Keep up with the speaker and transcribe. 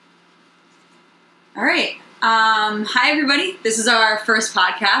All right. Hi, everybody. This is our first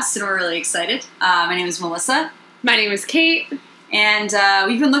podcast, and we're really excited. My name is Melissa. My name is Kate. And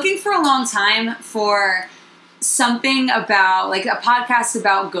we've been looking for a long time for something about, like, a podcast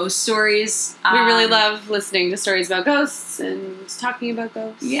about ghost stories. We really love listening to stories about ghosts and talking about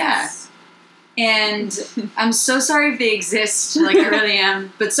ghosts. Yeah. And I'm so sorry if they exist, like, I really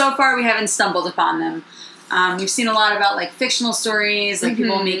am. But so far, we haven't stumbled upon them. We've seen a lot about, like, fictional stories, like,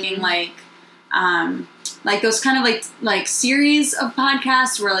 people making, like those kind of like series of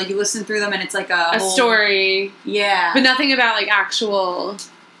podcasts where like you listen through them and it's like a whole story. Yeah. But nothing about like actual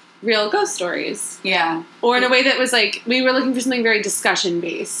real ghost stories. Yeah. Or in a way that was like, we were looking for something very discussion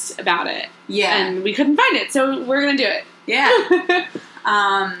based about it. Yeah. And we couldn't find it, so we're going to do it.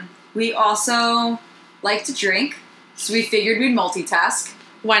 Yeah. We also like to drink, so we figured we'd multitask.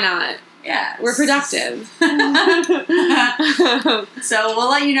 Why not? Yeah. We're productive. So we'll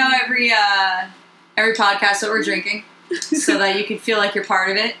let you know every podcast that we're drinking so that you can feel like you're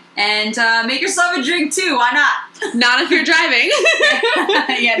part of it. And make yourself a drink too. Why not? Not if you're driving.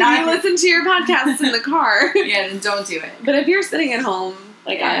 Yeah, not if you listen to your podcasts in the car. Yeah, then don't do it. But if you're sitting at home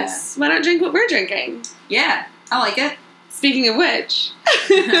like us, why not drink what we're drinking? Yeah, I like it. Speaking of which.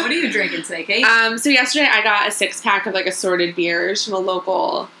 What are you drinking today, Kate? So yesterday I got a 6-pack of like assorted beers from a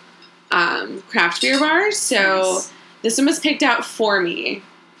local craft beer bar. So this one was picked out for me.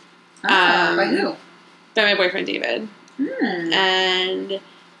 By who? By my boyfriend David. And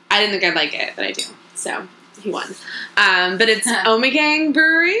I didn't think I'd like it, but I do. So he won. But it's Ommegang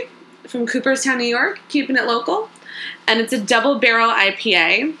Brewery from Cooperstown, New York, keeping it local. And it's a double barrel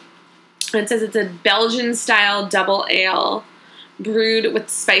IPA. And it says it's a Belgian-style double ale brewed with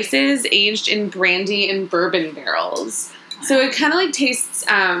spices aged in brandy and bourbon barrels. So it kind of like tastes...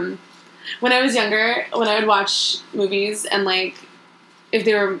 when I was younger, when I would watch movies and like if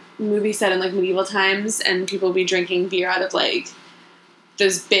they were movies set in like medieval times and people would be drinking beer out of like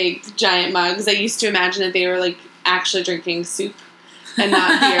those big giant mugs, I used to imagine that they were like actually drinking soup and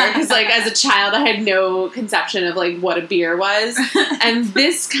not beer, because like as a child I had no conception of like what a beer was, and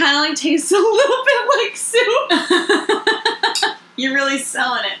this kind of like tastes a little bit like soup. You're really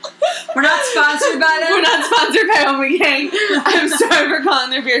selling it. We're not sponsored by them. We're not sponsored by Ommegang. I'm sorry for calling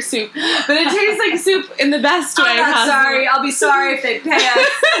their beer soup. But it tastes like soup in the best way I'm not possible. sorry. I'll be sorry if they pay us.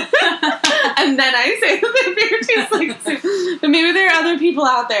 And then I say that their beer tastes like soup. But maybe there are other people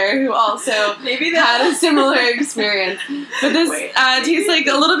out there who also had a similar experience. But this tastes like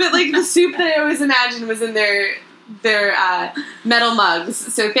a little bit like the soup that I always imagined was in their metal mugs.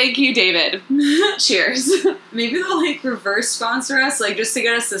 So thank you, David. Cheers. Maybe they'll like reverse sponsor us, like just to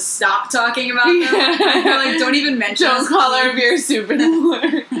get us to stop talking about them. Or, like don't even mention us. Don't call our beer soup anymore.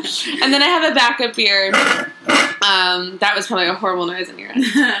 And then I have a backup beer. That was probably a horrible noise in your end.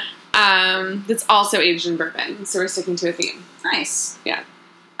 That's also aged in bourbon. So we're sticking to a theme. Nice. Yeah.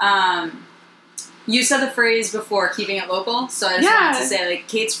 You said the phrase before, keeping it local. So I just wanted to say, like,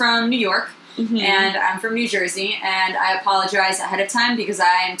 Kate's from New York. And I'm from New Jersey, and I apologize ahead of time because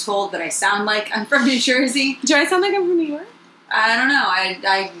I am told that I sound like I'm from New Jersey. Do I sound like I'm from New York? I don't know.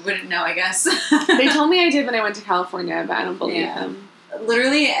 I wouldn't know, I guess. They told me I did when I went to California, but I don't believe them.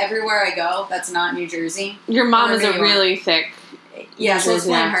 Literally everywhere I go that's not New Jersey. Your mom is a really thick New so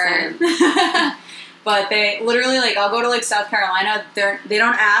blame her. But they literally, like, I'll go to, like, South Carolina. They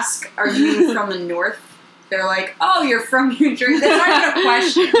don't ask, are you from the north? They're like, oh, you're from New Jersey. That's not even a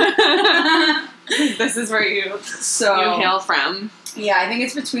question. This is where you hail from. Yeah, I think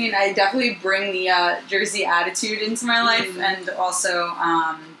it's between, I definitely bring the Jersey attitude into my life and also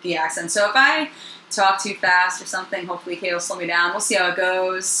the accent. So if I talk too fast or something, hopefully Kate will slow me down. We'll see how it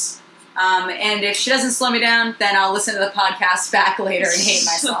goes. And if she doesn't slow me down, then I'll listen to the podcast back later and hate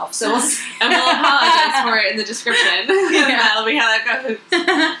myself. So we'll see. And we'll apologize for it in the description. That'll be how that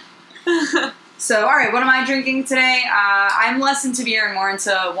goes. So, all right, what am I drinking today? I'm less into beer and more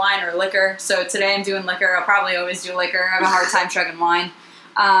into wine or liquor. So today I'm doing liquor. I'll probably always do liquor. I have a hard time chugging wine.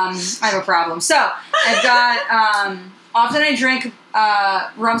 I have a problem. So I've got, often I drink,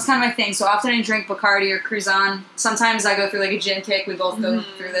 rum's kind of my thing. So often I drink Bacardi or Cruzan. Sometimes I go through like a gin kick. We both go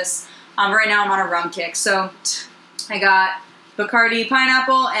through this. Right now I'm on a rum kick. So I got Bacardi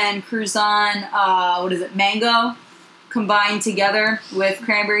pineapple and Cruzan, mango, combined together with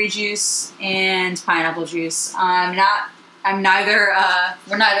cranberry juice and pineapple juice. We're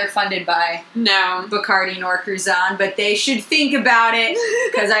neither funded by Bacardi nor Cruzan, but they should think about it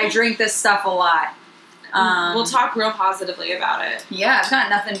because I drink this stuff a lot. We'll talk real positively about it. Yeah, I've got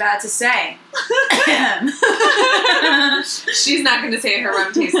nothing bad to say. She's not going to say her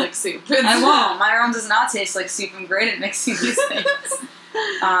rum tastes like soup. I won't. My rum does not taste like soup. I'm great at mixing these things.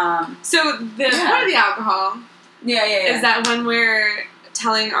 So the part of the alcohol is that when we're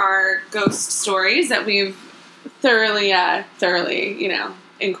telling our ghost stories that we've thoroughly,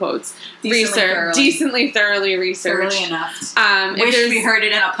 in quotes, decently thoroughly researched. Thoroughly enough. Wish we heard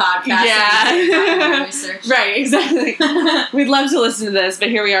it in a podcast. Yeah. Right, exactly. We'd love to listen to this, but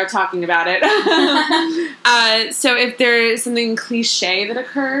here we are talking about it. So if there is something cliche that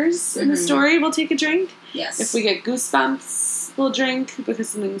occurs in the story, we'll take a drink. Yes. If we get goosebumps, we'll drink because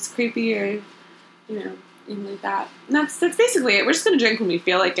something's creepy or, anything like that. And that's basically it. We're just going to drink when we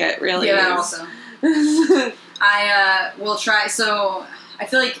feel like it, really. Yeah, that also. I will try. So I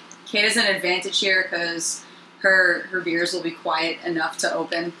feel like Kate has an advantage here because her beers will be quiet enough to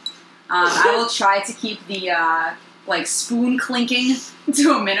open. I will try to keep the spoon clinking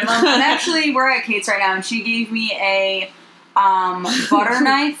to a minimum. And actually, we're at Kate's right now, and she gave me a butter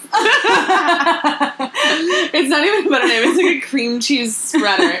knife. It's not even a butter knife. It's like a cream cheese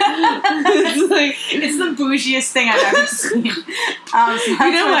spreader. It's the bougiest thing I've ever seen. So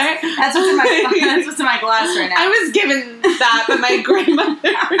you know what? That's what's in my glass right now. I was given that by my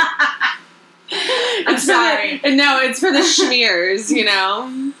grandmother. I'm sorry. It's for the schmears,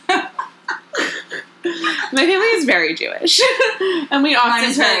 My family is very Jewish, and we often Mine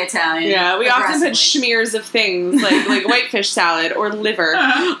is very Italian. Yeah, we often put schmears of things like whitefish salad or liver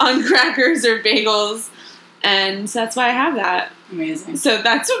on crackers or bagels, and that's why I have that. Amazing. So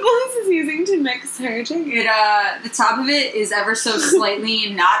that's what Melissa is using to mix her drink. The top of it is ever so slightly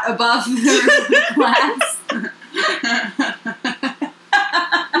not above the glass.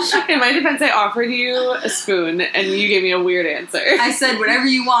 In my defense, I offered you a spoon, and you gave me a weird answer. I said, whatever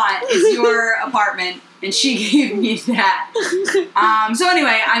you want is your apartment, and she gave me that. So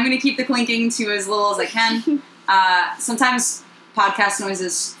anyway, I'm going to keep the clinking to as little as I can. Sometimes podcast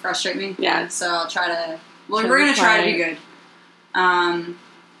noises frustrate me. Yeah. So I'll try to... Well, we're going to try to be good.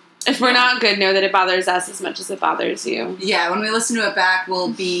 If we're not good, know that it bothers us as much as it bothers you. Yeah, when we listen to it back,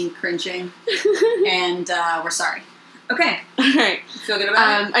 we'll be cringing, and we're sorry. Okay. All right. Feel good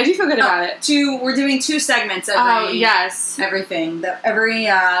about it? I do feel good about it. We're doing 2 segments every... Oh, yes. Everything. Every,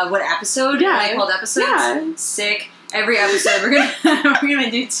 episode? Yeah. Are they called episodes? Yeah. Sick. Every episode, we're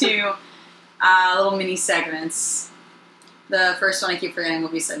gonna do 2 little mini segments. The first one I keep forgetting will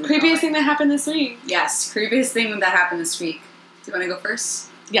be segment. Creepiest thing that happened this week. Yes. Creepiest thing that happened this week. Do you want to go first?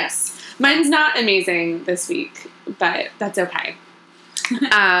 Yes. Mine's not amazing this week, but that's okay.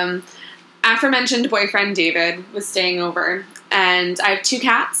 Aforementioned boyfriend David was staying over, and I have 2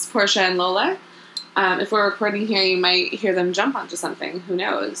 cats, Portia and Lola. If we're recording here, you might hear them jump onto something. Who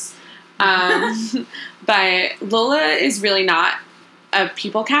knows? But Lola is really not a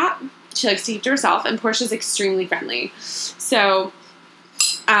people cat. She likes to keep to herself, and Portia's extremely friendly. So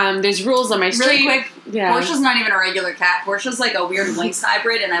there's rules on my street. Really quick, yeah. Portia's not even a regular cat. Portia's like a weird lynx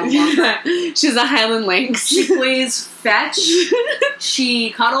hybrid, and I love her. She's a Highland lynx. She plays fetch. She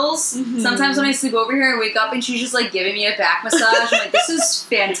cuddles. Mm-hmm. Sometimes when I sleep over here, I wake up and she's just like giving me a back massage. I'm like, this is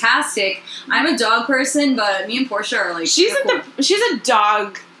fantastic. I'm a dog person, but me and Portia are like... She's a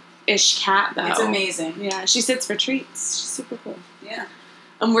dog-ish cat, though. It's amazing. Yeah, she sits for treats. She's super cool. Yeah.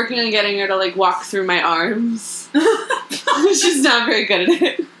 I'm working on getting her to, walk through my arms. She's not very good at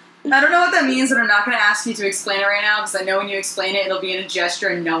it. I don't know what that means, and I'm not going to ask you to explain it right now, because I know when you explain it, it'll be in a gesture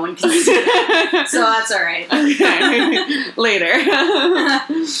and no one can see it. So that's all right. Okay. Later.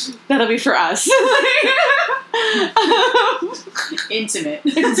 That'll be for us. Intimate.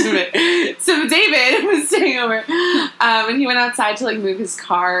 So David was staying over, and he went outside to, move his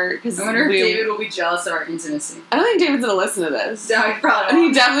car. I wonder if David will be jealous of our intimacy. I don't think David's going to listen to this. No, he probably won't.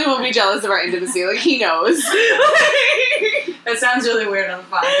 He definitely won't be jealous of our intimacy. He knows. That sounds really weird on the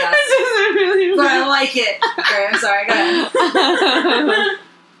podcast. This isn't really weird. But I like it. Okay, I'm sorry, go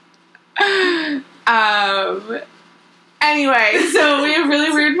ahead. Anyway, so we have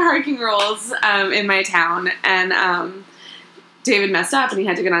really weird parking rules in my town, and David messed up, and he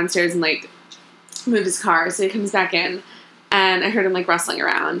had to go downstairs and move his car. So he comes back in, and I heard him rustling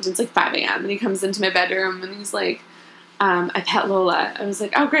around. It's 5 a.m. and he comes into my bedroom, and he's like, I pet Lola. I was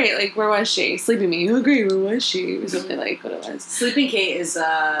like, oh great, where was she? Sleeping me. Oh great, where was she? It was really what it was. Sleeping Kate is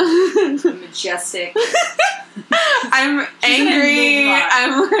majestic. I'm angry.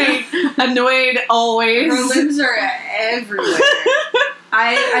 I'm annoyed always. Her limbs are everywhere.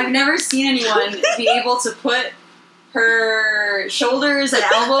 I've never seen anyone be able to put her shoulders and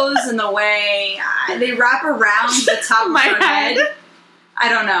elbows in the way they wrap around the top of her head. I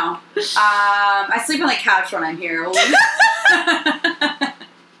don't know. I sleep on the couch when I'm here.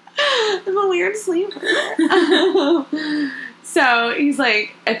 I'm a weird sleeper. So he's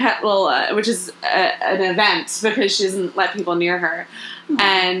like, I pet Lola, which is an event because she doesn't let people near her.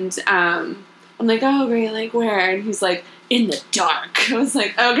 And I'm like, oh, great, like, where? And he's like, in the dark. I was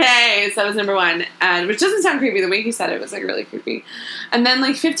like, okay. So that was number one. And which doesn't sound creepy. The way he said it was, like, really creepy. And then,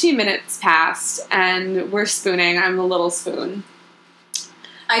 like, 15 minutes passed, and we're spooning. I'm the little spoon.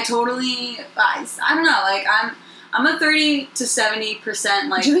 I totally, I don't know, like, I'm a 30 to 70%,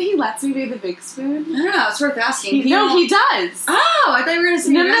 like... Do you think he lets me be the big spoon? I don't know, it's worth asking. No, he does. Oh, I thought you were going to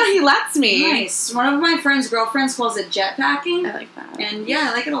say... No, he lets me. Nice. One of my friend's girlfriends calls it jetpacking. I like that. And, yeah,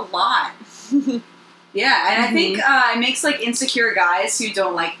 I like it a lot. Yeah, and I think it makes, like, insecure guys who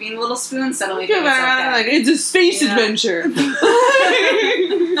don't like being little spoons suddenly think it's okay. Like, it's a space adventure.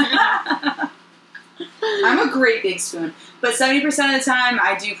 I'm a great big spoon. But 70% of the time,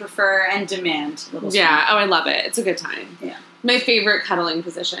 I do prefer and demand little spoon. Yeah, oh, I love it. It's a good time. Yeah. My favorite cuddling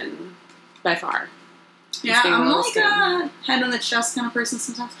position, by far. Yeah, I'm like a head on the chest kind of person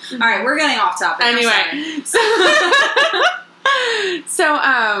sometimes. All right, we're getting off topic. Anyway,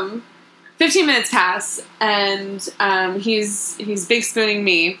 so 15 minutes pass, and he's big spooning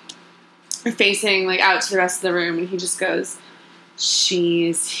me, facing like out to the rest of the room, and he just goes,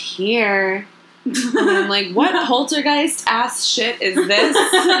 "She's here." And I'm like, what poltergeist ass shit is this?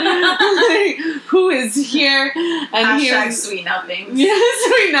 Like, who is here? And Hashtag sweet nothings. Yeah,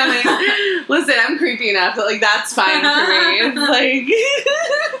 sweet nothings. Listen, I'm creepy enough that, like, that's fine for me. It's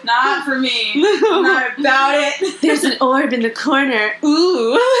like... Not for me. I'm not about it. There's an orb in the corner.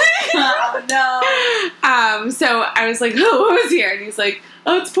 Ooh. Oh, no. So I was like, oh, what was here? And he's like,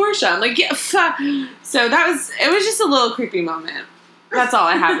 oh, it's Portia. I'm like, yeah. So it was just a little creepy moment. That's all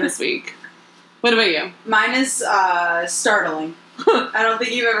I have this week. What about you? Mine is startling. I don't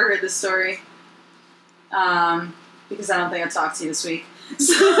think you've ever heard this story. Because I don't think I've talked to you this week.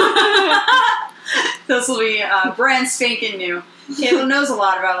 So this will be brand spanking new. Caleb knows a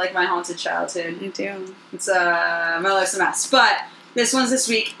lot about, like, my haunted childhood. I do. It's my life's a mess. But this one's this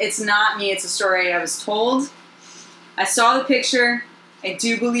week. It's not me. It's a story I was told. I saw the picture. I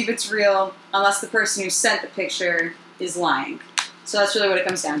do believe it's real, unless the person who sent the picture is lying. So that's really what it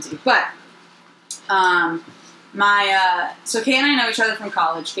comes down to. But so Kate and I know each other from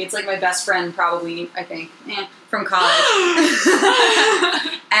college. Kate's like my best friend, probably, I think, from college.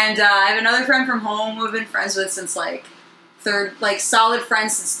 And I have another friend from home who I've been friends with since like solid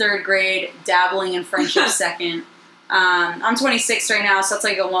friends since third grade, dabbling in friendship second. I'm 26 right now, so that's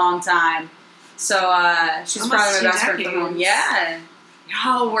like a long time. So she's probably my best friend from home. Yeah.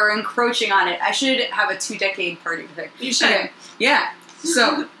 Oh, we're encroaching on it. I should have a 2-decade party with her. You should. Okay. Yeah.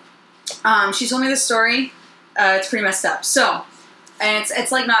 So she told me this story. It's pretty messed up. So, and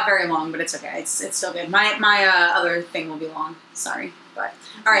it's like not very long, but it's okay. It's still good. My other thing will be long. Sorry, but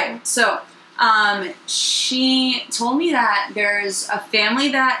all right. So, she told me that there's a family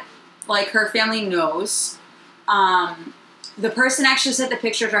that, like, her family knows. The person actually sent the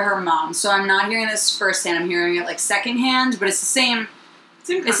picture to her mom. So I'm not hearing this firsthand. I'm hearing it like secondhand, but it's the same.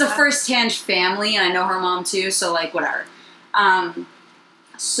 It's a firsthand family, and I know her mom too. So, like, whatever.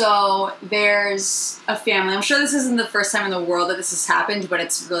 So there's a family. I'm sure this isn't the first time in the world that this has happened, but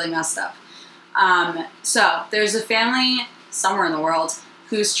it's really messed up. So there's a family somewhere in the world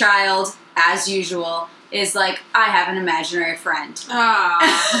whose child, as usual, is like, I have an imaginary friend.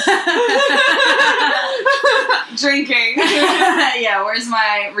 Drinking. Yeah, where's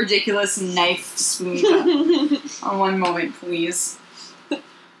my ridiculous knife spoon cup? One moment, please.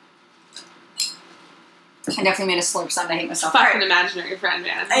 I definitely made a slurp sound. I hate myself. Fucking imaginary friend,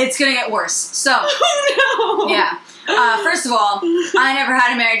 man. It's gonna get worse. So, oh no. Yeah. First of all, I never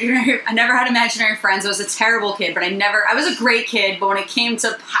had imaginary friends. I was a terrible kid, but I was a great kid, but when it came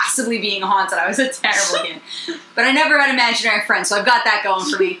to possibly being haunted, I was a terrible kid. But I never had imaginary friends, so I've got that going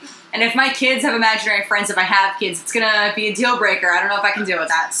for me. And if my kids have imaginary friends, if I have kids, it's gonna be a deal breaker. I don't know if I can deal with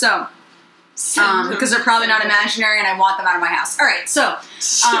that. So, because they're probably not imaginary, and I want them out of my house. All right. So,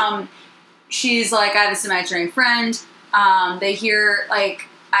 she's like, I have this imaginary friend. They hear, like,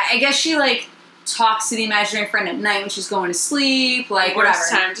 I guess she, like, talks to the imaginary friend at night when she's going to sleep, like, whatever.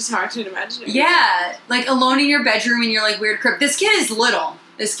 Worst time to talk to an imaginary friend. Yeah, like, alone in your bedroom in your, like, weird crib. This kid is little.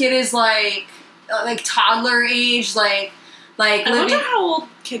 This kid is, like toddler age, like I wonder how old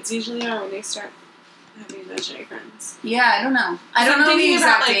kids usually are when they start having imaginary friends. Yeah, I don't know. I don't know the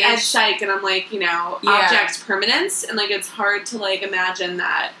exact age. Ed Psych, and I'm like, object permanence, and, like, it's hard to, like, imagine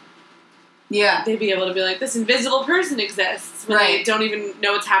that. Yeah. They'd be able to be like, this invisible person exists when they don't even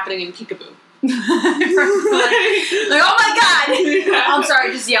know what's happening in Peekaboo. like, oh my god! Yeah. I'm sorry,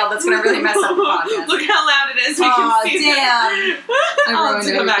 I just yelled. That's gonna really mess up the podcast. Look how loud it is. We can see damn. I'll have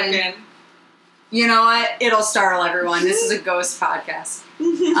to go back in. You know what? It'll startle everyone. This is a ghost podcast.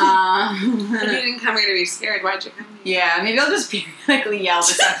 If you didn't come here to be scared, why'd you come here? Yeah, maybe I'll just periodically yell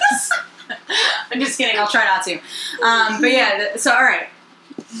this episode. I'm just kidding. I'll try not to. But yeah, so all right.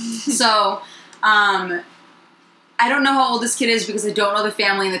 So, I don't know how old this kid is because I don't know the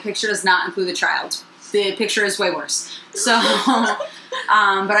family, and the picture does not include the child. The picture is way worse. So, but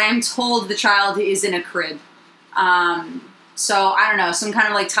I am told the child is in a crib. So, I don't know, some kind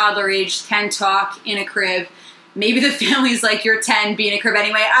of like toddler age, can talk in a crib. Maybe the family's like, you're 10, be in a crib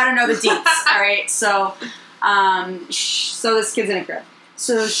anyway. I don't know the deets, all right? So, so this kid's in a crib.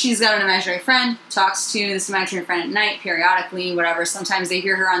 So she's got an imaginary friend, talks to this imaginary friend at night, periodically, whatever. Sometimes they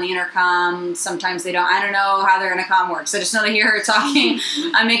hear her on the intercom, sometimes they don't. I don't know how their intercom works. I just know they hear her talking.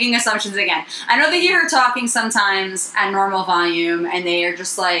 I'm making assumptions again. I know they hear her talking sometimes at normal volume, and they are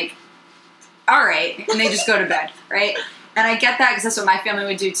just like, all right, and they just go to bed, right? And I get that because that's what my family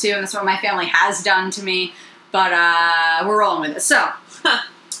would do too, and that's what my family has done to me, but we're rolling with it. So,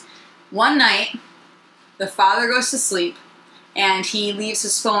 one night, the father goes to sleep, and he leaves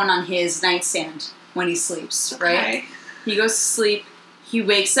his phone on his nightstand when he sleeps, right? Okay. He goes to sleep, he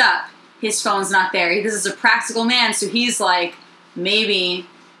wakes up, his phone's not there. This is a practical man, so he's like, maybe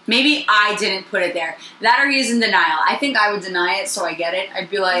I didn't put it there. That or he's in denial. I think I would deny it, so I get it. I'd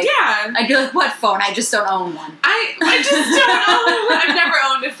be like, what phone? I just don't own one. I just don't own. I've never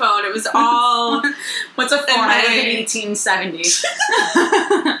owned a phone. It was all. What's a phone? I live in 1870.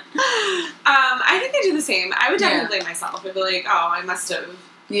 I think I do the same. I would definitely blame myself. I'd be like, oh, I must have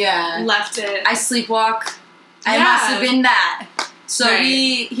left it. I sleepwalk. I must have been that. So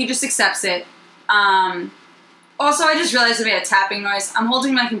he just accepts it. Also, I just realized I made a tapping noise. I'm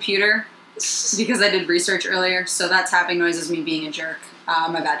holding my computer because I did research earlier, so that tapping noise is me being a jerk.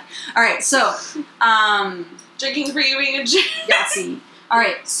 My bad. All right, so drinking for you being a jerk. Yahtzee. All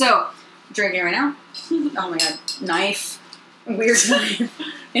right, so drinking right now. Oh my god, knife. Weird knife.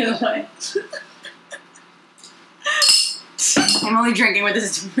 In the way. I'm only drinking with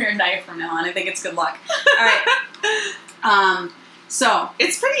this weird knife from now on. I think it's good luck. All right. So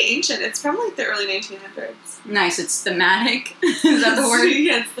it's pretty ancient. It's from like the early 1900s. Nice. It's thematic. Is that the word?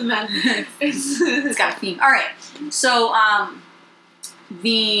 Yeah, it's thematic. It's got a theme. All right. So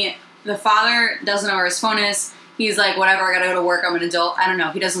the father doesn't know where his phone is. He's like, whatever. I gotta go to work. I'm an adult. I don't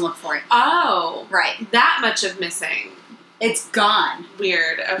know. He doesn't look for it. Oh, right. That much of missing. It's gone.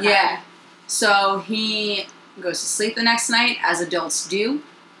 Weird. Okay. Yeah. So he goes to sleep the next night, as adults do,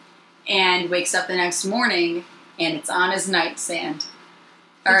 and wakes up the next morning, and it's on his nightstand.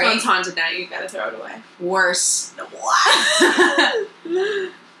 All right. Phone's haunted now. You gotta throw it away. Worse. What?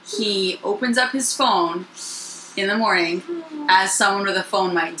 He opens up his phone in the morning, as someone with a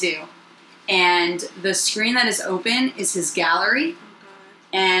phone might do, and the screen that is open is his gallery,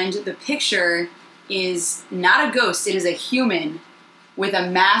 and the picture is not a ghost. It is a human with a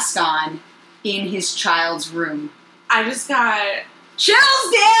mask on in his child's room. I just got chills,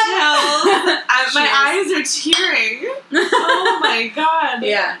 Dan! My eyes are tearing. Oh my god.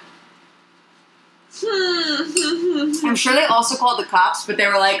 Yeah. I'm sure they also called the cops, but they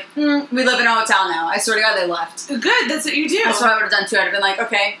were like, we live in a hotel now. I swear to God, they left. Good, that's what you do. That's what I would have done too. I'd have been like,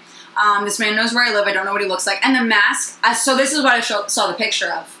 okay, this man knows where I live. I don't know what he looks like. And the mask, so this is what I saw the picture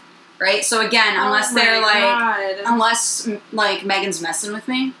of. Right? So again, unless unless Megan's messing with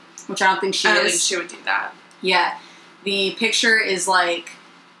me, which I don't think she is. I don't think she would do that. Yeah. The picture is like,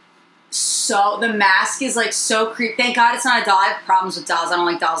 the mask is like so creepy. Thank God it's not a doll. I have problems with dolls. I don't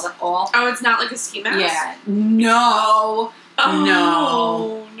like dolls at all. Oh, it's not like a ski mask? Yeah. No.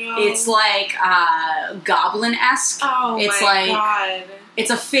 No. It's like goblin-esque. Oh it's my god.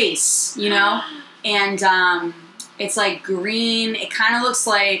 It's a face, you know? And it's like green. It kind of looks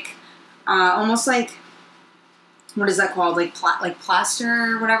like almost like, what is that called? Like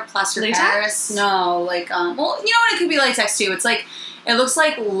plaster or whatever? Plaster latex? Paris? No, like, well, you know what? It could be latex too. It's like, it looks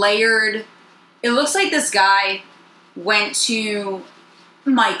like layered. It looks like this guy went to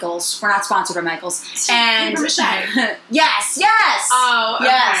Michael's. We're not sponsored by Michael's. And yes. Oh, okay.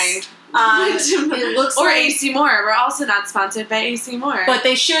 Yes. It looks or like AC Moore. We're also not sponsored by AC Moore, but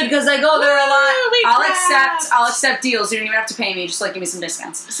they should because I go there a lot. I'll accept deals. You don't even have to pay me. Just like give me some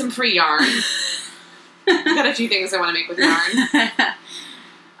discounts, some free yarn. Got a few things I want to make with yarn.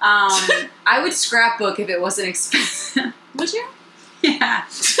 I would scrapbook if it wasn't expensive. Would you? Yeah.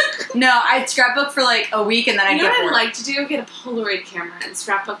 No, I'd scrapbook for like a week and then I'd get bored. You know what I'd like to do? Get a Polaroid camera and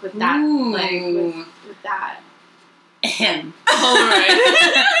scrapbook with that. Ooh. Like with that. Him. Polaroid.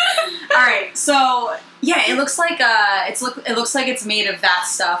 right, so yeah, it looks like it looks like it's made of that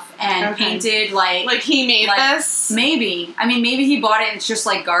stuff and painted like he made this. Maybe maybe he bought it and it's just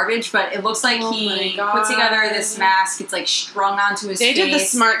like garbage, but it looks like he put together this mask. It's like strung onto his face. They did the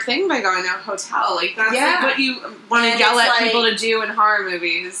smart thing by going to a hotel. Like that's like what you want to yell at people to do in horror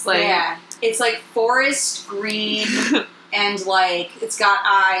movies. Like it's like forest green. And like it's got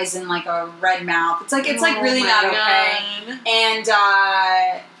eyes and like a red mouth. It's like really not okay. And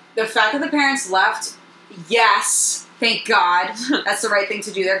the fact that the parents left, yes, thank God, that's the right thing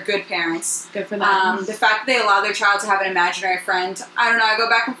to do. They're good parents. Good for them. The fact that they allow their child to have an imaginary friend, I don't know. I go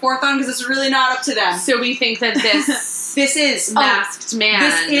back and forth on because it's really not up to them. So we think that this. This is masked man.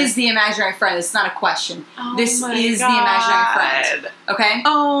 This is the imaginary friend. It's not a question. Oh this my is God. the imaginary friend. Okay?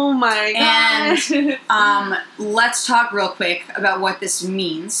 Oh my God. And let's talk real quick about what this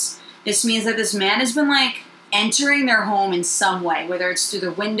means. This means that this man has been like entering their home in some way, whether it's through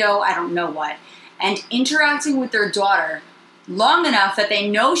the window, I don't know what, and interacting with their daughter long enough that they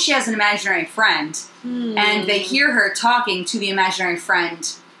know she has an imaginary friend and they hear her talking to the imaginary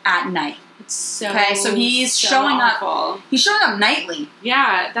friend at night. So he's showing awful. up. He's showing up nightly.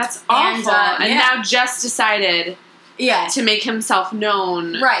 Yeah, that's awful. And now just decided to make himself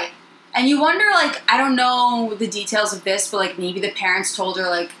known. Right. And you wonder, like, I don't know the details of this, but, like, maybe the parents told her,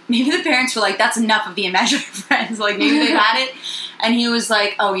 like, maybe the parents were like, that's enough of the imaginary friends. Like, maybe they've had it. And he was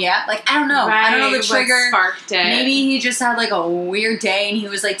like, oh, yeah? Like, I don't know. Right. I don't know the trigger. What sparked it. Maybe he just had, like, a weird day, and he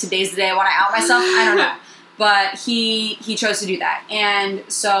was like, today's the day I want to out myself. I don't know. But he chose to do that. And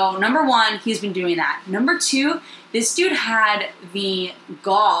so, number one, he's been doing that. Number two, this dude had the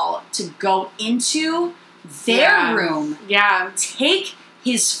gall to go into their room. Yeah. Take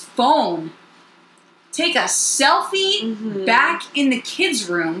his phone, take a selfie back in the kids'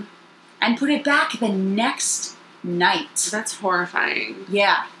 room, and put it back the next night. That's horrifying.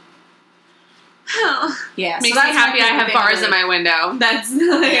 Yeah. Yeah. Makes me happy I have bars in my window. That's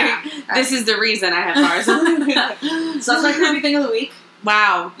like, this is the reason I have bars in my window. So that's my creepy thing of the week.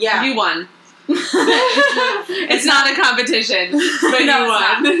 Wow. Yeah. You won. It's not a competition, but you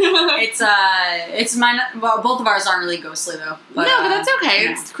won. It's mine. Well, both of ours aren't really ghostly though. But, no, but that's okay.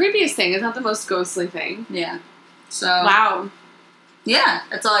 It's the creepiest thing. It's not the most ghostly thing. Yeah. So. Wow. Yeah,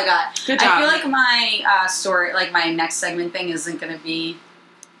 that's all I got. Good job. I feel like my story, like my next segment thing, isn't going to be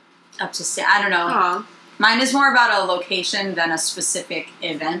up to. I don't know. Aww. Mine is more about a location than a specific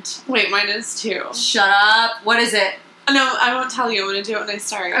event. Wait, mine is too. Shut up. What is it? No, I won't tell you. I'm going to do it when I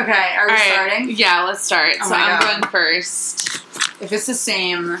start. Okay, are we starting? Yeah, let's start. Oh so I'm going first. If it's the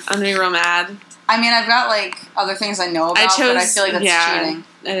same... I'm going to be real mad. I mean, I've got, like, other things I know about, but I feel like that's cheating.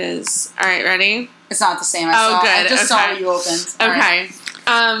 It is. All right, ready? It's not the same. Good. I just saw what you opened. Okay. Right.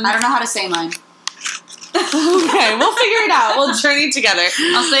 I don't know how to say mine. Okay, we'll figure it out. We'll journey together.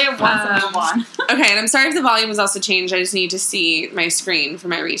 I'll say it once and move on. Okay, and I'm sorry if the volume was also changed. I just need to see my screen for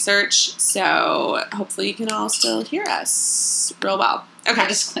my research. So hopefully you can all still hear us real well. Okay. I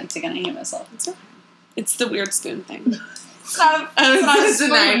just clicked again. I hate myself. It's okay. It's the weird spoon thing. It's not a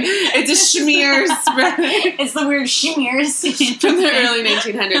spoon. It's a schmear spread. It's the weird schmears from the early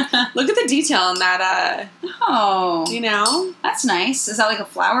 1900s. Look at the detail on that. Oh. You know? That's nice. Is that like a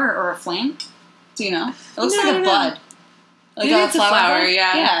flower or a flame? Do you know? It looks like a bud. Like maybe it's a flower,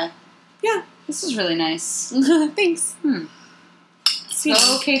 yeah. Yeah. This is really nice. Thanks.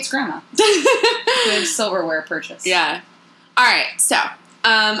 So Kate's grandma. Good silverware purchase. Yeah. All right, so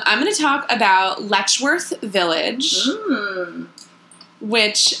I'm going to talk about Letchworth Village,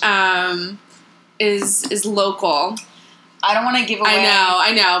 which is local. I don't want to give away.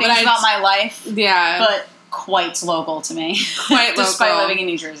 I know, things but about my life. Yeah, but quite local to me. Quite local, despite living in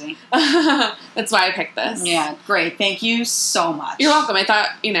New Jersey. That's why I picked this. Yeah, great. Thank you so much. You're welcome. I thought,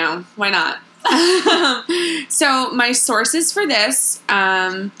 why not? So my sources for this,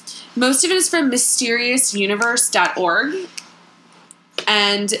 most of it is from mysteriousuniverse.org.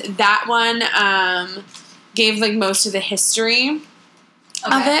 And that one gave like most of the history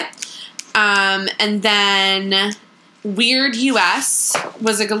of it. And then Weird US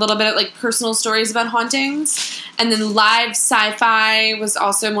was like a little bit of like personal stories about hauntings. And then Live Sci-Fi was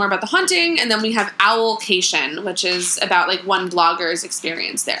also more about the haunting. And then we have Owlcation, which is about like one blogger's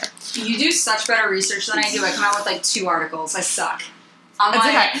experience there. You do such better research than I do. I come out with like 2 articles. I suck. It's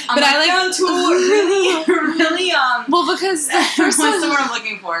okay. But I like to really well, because the first what's the word I'm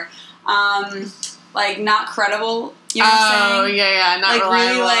looking for? Like not credible. You know what I'm saying? Yeah, not like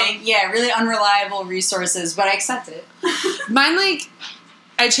reliable. Really really unreliable resources, but I accept it. Mine,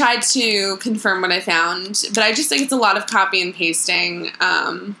 I tried to confirm what I found, but I just think it's a lot of copy and pasting,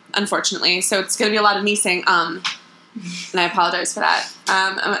 unfortunately. So it's going to be a lot of me saying, And I apologize for that.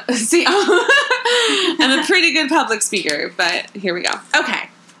 I'm a pretty good public speaker, but here we go. Okay.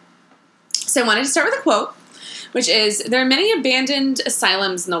 So I wanted to start with a quote, which is, there are many abandoned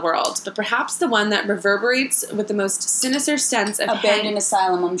asylums in the world, but perhaps the one that reverberates with the most sinister sense of... Abandoned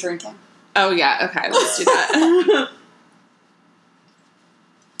asylum, I'm drinking. Oh, yeah. Okay, let's do that.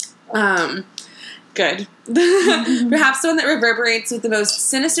 Good. Perhaps the one that reverberates with the most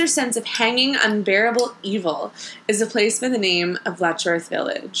sinister sense of hanging unbearable evil is a place by the name of Letchworth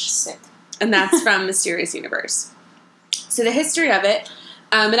Village. Sick. And that's from Mysterious Universe. So the history of it,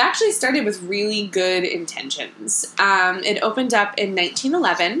 it actually started with really good intentions. It opened up in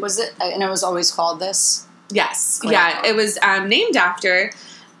 1911. Was it? And it was always called this? Yes. Cool. Yeah, it was named after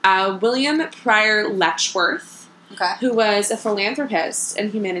William Pryor Letchworth. Okay. Who was a philanthropist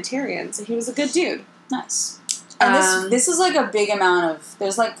and humanitarian, so he was a good dude. Nice. And this is like a big amount of,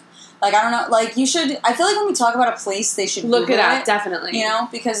 there's like I don't know, like you should, I feel like when we talk about a place, they should look Google it up, definitely. You know,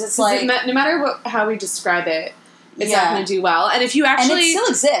 because it's like, no matter how we describe it, it's not going to do well. And if you actually... And it still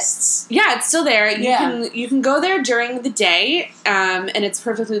exists. Yeah, it's still there. You can go there during the day, and it's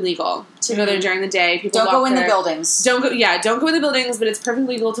perfectly legal to go there during the day. People don't go in the buildings. Don't go in the buildings, but it's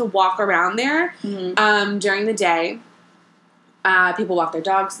perfectly legal to walk around there during the day. People walk their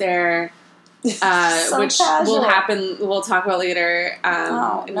dogs there, which will happen. We'll talk about later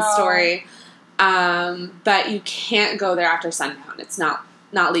in the story. But you can't go there after sundown. It's not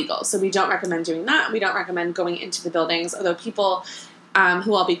legal. So we don't recommend doing that. We don't recommend going into the buildings, although people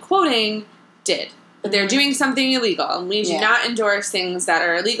who I'll be quoting did. But they're doing something illegal, and we do not endorse things that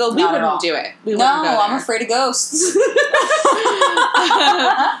are illegal. We wouldn't do it. We wouldn't go there. I'm afraid of ghosts.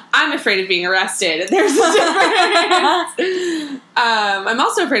 I'm afraid of being arrested. There's a difference. I'm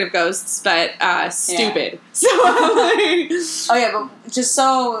also afraid of ghosts, but stupid. Yeah. So but just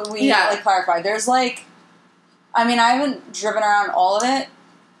so we clarify, there's like, I mean, I haven't driven around all of it,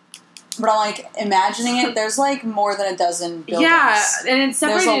 but I'm like imagining it. There's like more than a dozen buildings. Yeah, and it's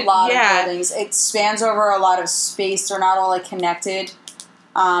separated. There's a lot of buildings. It spans over a lot of space. They're not all like connected.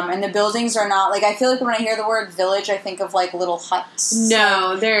 And the buildings are not like, I feel like when I hear the word village, I think of like little huts.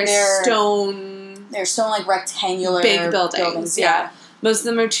 No, they're stone. They're stone like rectangular big buildings. Yeah. Most of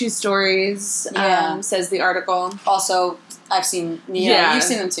them are 2 stories. Says the article. Also, I've seen. You've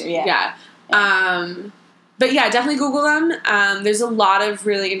seen them too. Yeah. But yeah, definitely Google them. There's a lot of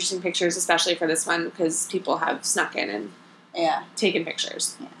really interesting pictures, especially for this one, because people have snuck in and taken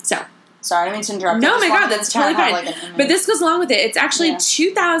pictures. Yeah. So. Sorry, I didn't mean to interrupt. No, my God, that's totally fine. But this goes along with it. It's actually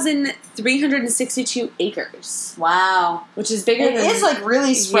 2,362 acres. Wow. Which is bigger than... It is, like,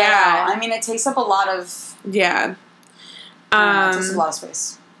 really spread out. I mean, it takes up a lot of... Yeah. It takes a lot of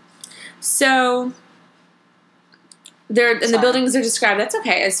space. So... The buildings are described, that's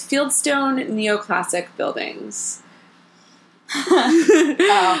okay, as fieldstone neoclassic buildings.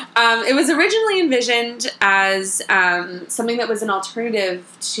 It was originally envisioned as something that was an alternative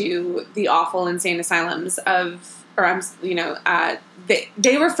to the awful insane asylums they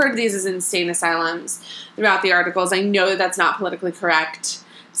referred to these as insane asylums throughout the articles. I know that's not politically correct.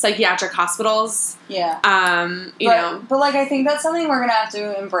 Psychiatric hospitals. Yeah. But like, I think that's something we're going to have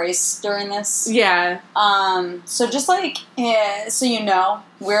to embrace during this. Yeah. So just like, so you know,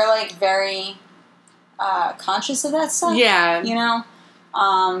 we're like very conscious of that stuff. Yeah. You know?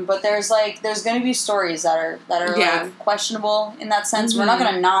 But there's going to be stories that are like questionable in that sense. Mm-hmm. We're not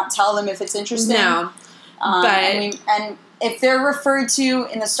going to not tell them if it's interesting. No. And if they're referred to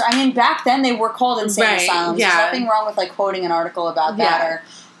in the story, I mean, back then they were called insane asylums. Yeah. There's nothing wrong with like quoting an article about that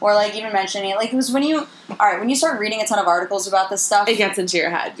or like even mentioning it. Like it was when you start reading a ton of articles about this stuff, it gets into your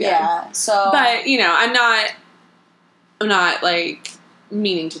head. Yeah. So, but I'm not like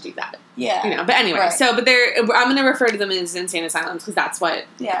meaning to do that. Yeah. But anyway, but I'm going to refer to them as insane asylums because that's what.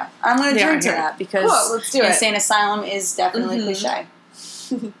 Yeah. I'm going to drink to that because let's do insane asylum is definitely cliche.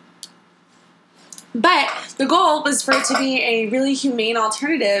 But the goal was for it to be a really humane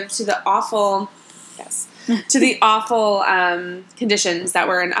alternative to the awful, conditions that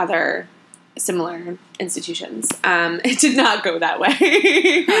were in other similar institutions. It did not go that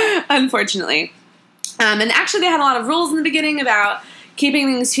way, unfortunately. And actually, they had a lot of rules in the beginning about keeping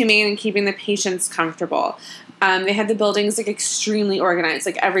things humane and keeping the patients comfortable. They had the buildings like extremely organized.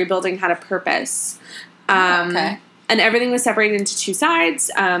 Like every building had a purpose. And everything was separated into 2 sides,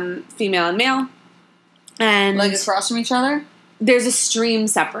 female and male. And like across from each other? There's a stream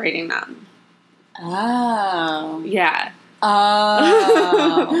separating them. Oh. Yeah.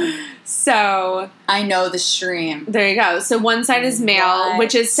 Oh. So. I know the stream. There you go. So one side is male,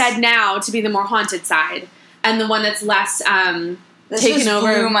 which is said now to be the more haunted side. And the one that's less taken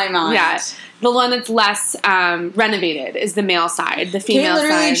over. Blew my mind. Yeah. The one that's less renovated is the male side. The female Kate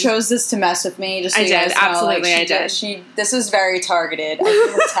literally side. chose this to mess with me. Just so I you did. guys know. Absolutely, I did. This was very targeted. I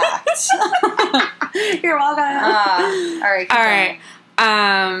feel attacked. You're welcome. All right. All right.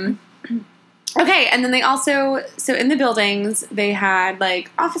 Okay, and then they also, so in the buildings, they had,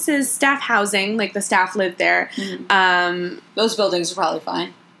 like, offices, staff housing, like, the staff lived there. Mm-hmm. Those buildings are probably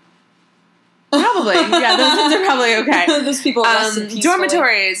fine. Probably. Yeah, those ones are probably okay. Those people rested peacefully.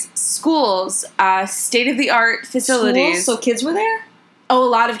 Dormitories, schools, state-of-the-art facilities. Schools? So kids were there? Oh, a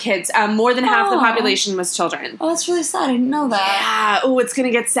lot of kids. More than half the population was children. Oh, that's really sad. I didn't know that. Yeah. Oh, it's going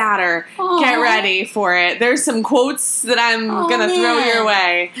to get sadder. Aww. Get ready for it. There's some quotes that I'm going to throw your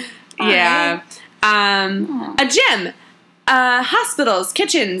way. Yeah. A gym. Hospitals,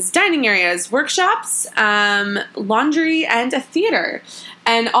 kitchens, dining areas, workshops, laundry, and a theater.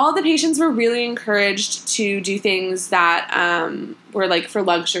 And all the patients were really encouraged to do things that were, like, for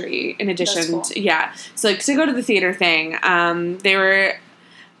luxury in addition That's cool. to, yeah. So, like, to go to the theater thing, they were,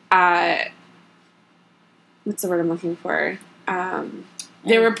 what's the word I'm looking for?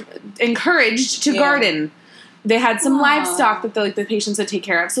 They were encouraged to garden. They had some livestock that the patients would take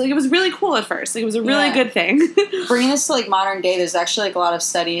care of. So, like, it was really cool at first. Like, it was a really good thing. Bringing this to, like, modern day, there's actually, like, a lot of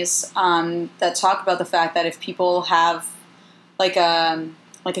studies that talk about the fact that if people have, like a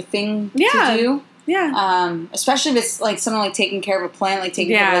thing to do. Yeah. Especially if it's, like, something like taking care of a plant, like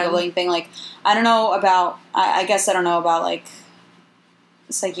taking care of, like, a living thing. Like, I don't know about, I guess I don't know about, like,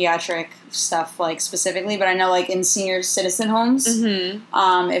 psychiatric stuff, like, specifically, but I know, like, in senior citizen homes,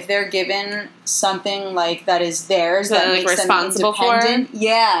 if they're given something, like, that is theirs, that like, makes responsible them independent.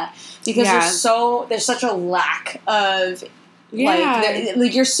 Yeah. Because there's such a lack of,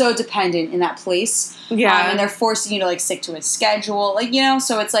 like, you're so dependent in that place. Yeah. And they're forcing you to, like, stick to a schedule. Like, you know,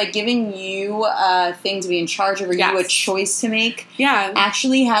 so it's, like, giving you a thing to be in charge of or you a choice to make. Yeah.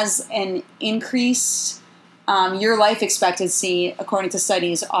 Actually has an increased, your life expectancy, according to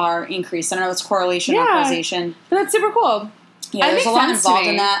studies, are increased. I don't know if it's correlation or causation. But that's super cool. Yeah, there's a lot involved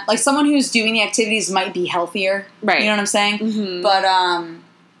in that. Like, someone who's doing the activities might be healthier. Right. You know what I'm saying? Mm-hmm. But,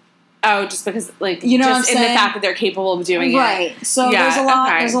 oh, just because, like, you know just what I'm in the fact that they're capable of doing it. Right. So there's a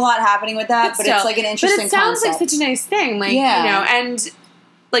lot happening with that, but it's, like, an interesting concept. But it sounds like such a nice thing. Like, you know, and,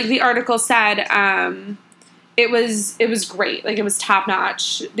 like, the article said, it was great. Like, it was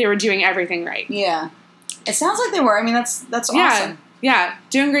top-notch. They were doing everything right. Yeah. It sounds like they were. I mean, that's awesome. Yeah,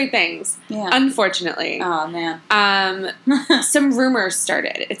 doing great things. Yeah. Unfortunately. Oh, man. Some rumors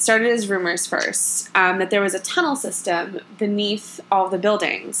started. It started as rumors first, that there was a tunnel system beneath all the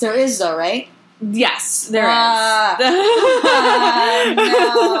buildings. There is, though, right? Yes, there is.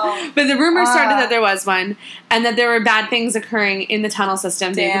 No. But the rumor started that there was one, and that there were bad things occurring in the tunnel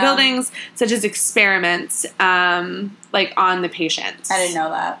system beneath the buildings, such as experiments, like, on the patients. I didn't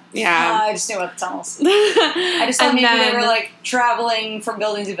know that. Yeah. I just knew about the tunnels. I just thought maybe they were, like, traveling from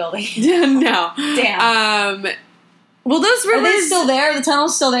building to building. No. Damn. Well, those rumors... Are they still there? The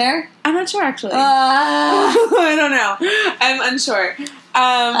tunnel's still there? I'm not sure, actually. I don't know. I'm unsure.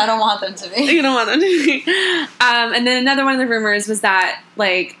 I don't want them to be. You don't want them to be. And then another one of the rumors was that,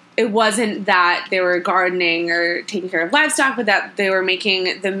 like, it wasn't that they were gardening or taking care of livestock, but that they were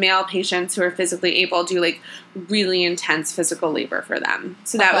making the male patients who are physically able do, like, really intense physical labor for them.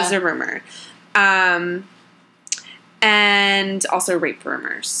 So that was a rumor. And also rape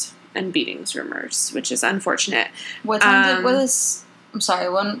rumors and beatings rumors, which is unfortunate. What time I'm sorry,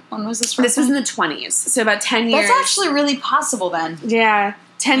 when was this from? This was in the 20s, so about 10 years. That's actually really possible then. Yeah,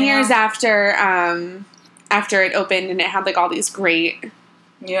 10 years after it opened and it had, like, all these great,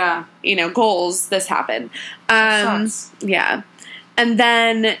 you know, goals, this happened. Yeah. And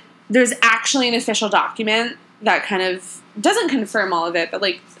then there's actually an official document that kind of doesn't confirm all of it, but,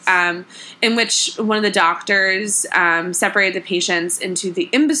 like, in which one of the doctors separated the patients into the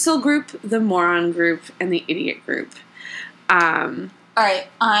imbecile group, the moron group, and the idiot group. All right,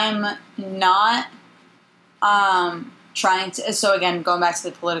 I'm not trying to... So, again, going back to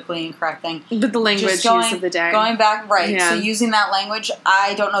the politically incorrect thing. But the language use of the day. Going back, right. Yeah. So, using that language,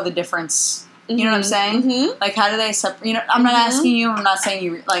 I don't know the difference. You know what I'm saying? Mm-hmm. Like, how do they separate... You know, I'm not asking you. I'm not saying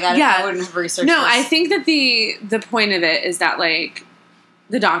you... Like, I wouldn't have researched this. I think that the point of it is that, like,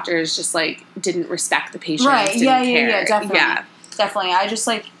 the doctors just, like, didn't respect the patients. Right, yeah, definitely. Yeah. Definitely. I just,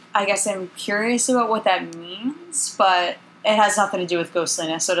 like... I guess I'm curious about what that means, but... It has nothing to do with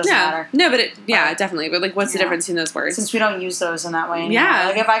ghostliness, so it doesn't matter. No, but definitely. But, like, what's the difference in those words? Since we don't use those in that way anymore. Yeah.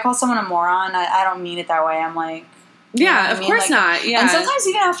 Like, if I call someone a moron, I don't mean it that way. I'm like... Yeah, of course not. Yeah. And sometimes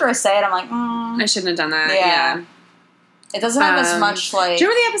even after I say it, I'm like, I shouldn't have done that. Yeah. It doesn't have as much, like... Do you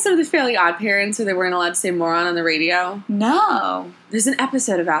remember the episode of The Fairly Odd Parents where they weren't allowed to say moron on the radio? No. There's an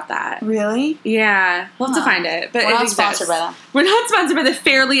episode about that. Really? Yeah. We'll have to find it. But we're not sponsored by them. We're not sponsored by The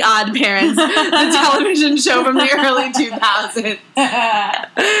Fairly Odd Parents, the television show from the early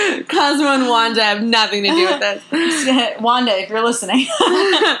 2000s. Cosmo and Wanda have nothing to do with this. Wanda, if you're listening.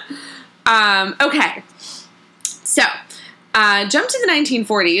 Okay. So, jump to the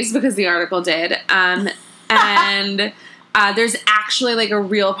 1940s, because the article did, and there's actually, like, a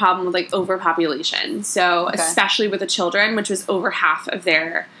real problem with, like, overpopulation. So, especially with the children, which was over half of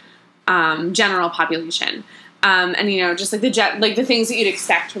their general population. And, you know, just, like, the things that you'd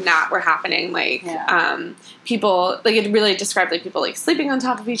expect from that were happening. Like, people, like, it really described, like, people, like, sleeping on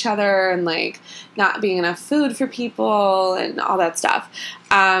top of each other and, like, not being enough food for people and all that stuff.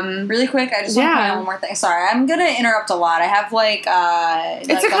 Really quick, I just want to point out one more thing. Sorry, I'm going to interrupt a lot. I have, like...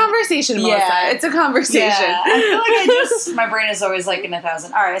 it's a conversation, Melissa. Yeah. It's a conversation. Yeah. I feel like my brain is always, like, in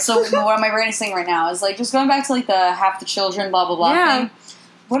 1,000. All right, so what my brain is saying right now is, like, just going back to, like, the half the children, blah, blah, blah thing.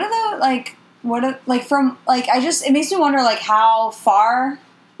 What are the, like... it makes me wonder, like, how far,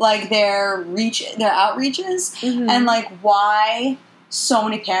 like, their outreach is, and, like, why so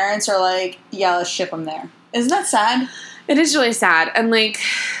many parents are, like, yeah, let's ship them there. Isn't that sad? It is really sad. And, like,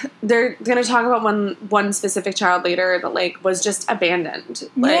 they're going to talk about one specific child later that, like, was just abandoned.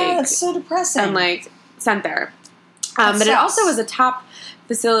 Like, yeah, that's so depressing. And, like, sent there. But it also was a top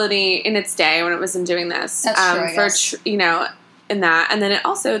facility in its day when it was doing this. That's true, I guess. You know... in that, and then it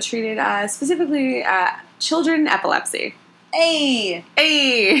also treated specifically children epilepsy. Hey!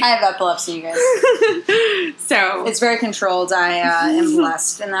 I have epilepsy, you guys. So it's very controlled. I am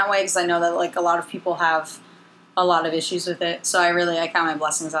blessed in that way because I know that, like, a lot of people have a lot of issues with it. So I count my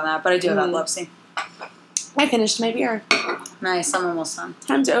blessings on that. But I do have epilepsy. I finished my beer. Nice. I'm almost done.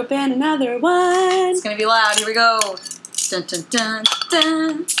 Time to open another one. It's gonna be loud. Here we go. Dun dun dun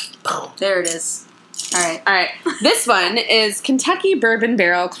dun. There it is. All right. This one is Kentucky Bourbon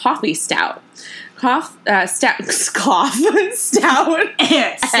Barrel Coffee Stout. Stout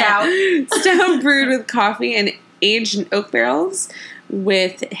brewed with coffee and aged in oak barrels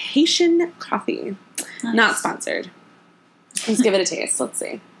with Haitian coffee. Nice. Not sponsored. Let's give it a taste. Let's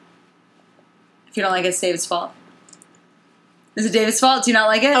see. If you don't like it, it's David's fault. Is it David's fault? Do you not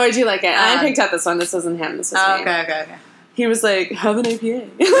like it? Oh, I do like it. I picked out this one. This wasn't him. This was me. Okay. He was like, have an IPA.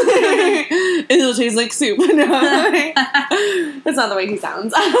 It'll taste like soup. No, that's not the way he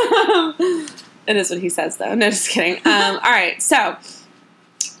sounds. It is what he says, though. No, just kidding. All right, so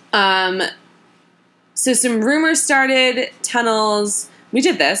some rumors started, tunnels. We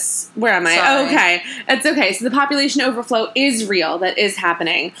did this. Where am I? Sorry. Oh, okay. It's okay. So the population overflow is real. That is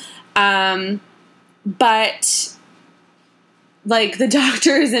happening. But, like, the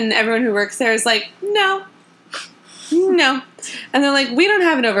doctors and everyone who works there is like, no. And they're like, we don't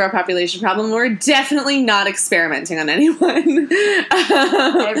have an overpopulation problem. We're definitely not experimenting on anyone.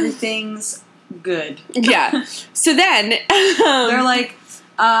 Everything's good. Yeah. So then... they're like,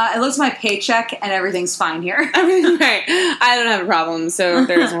 it looks my paycheck and everything's fine here. Everything's right. I don't have a problem, so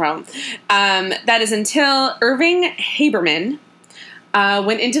there is no problem. That is until Irving Haberman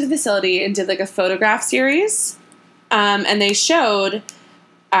went into the facility and did, like, a photograph series. And they showed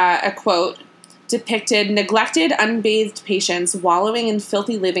a quote... depicted neglected, unbathed patients wallowing in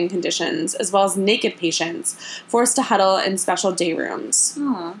filthy living conditions, as well as naked patients forced to huddle in special day rooms.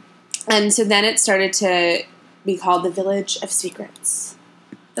 Aww. And so then it started to be called the Village of Secrets.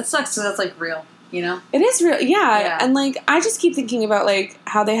 That sucks, so that's, like, real, you know? It is real, yeah. And, like, I just keep thinking about, like,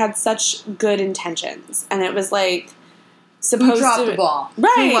 how they had such good intentions. And it was, like, supposed to... Who dropped the ball?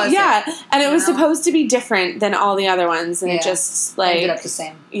 Right, yeah. And it was supposed to be different than all the other ones, and it just, like... ended up the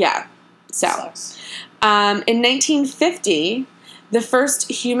same. Yeah. So, in 1950, the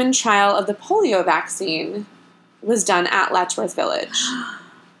first human trial of the polio vaccine was done at Letchworth Village.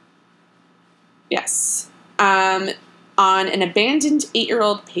 Yes. On an abandoned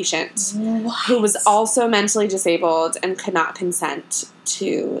 8-year-old patient who was also mentally disabled and could not consent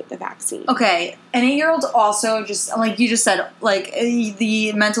to the vaccine. Okay, an 8-year-old also just, like you just said, like,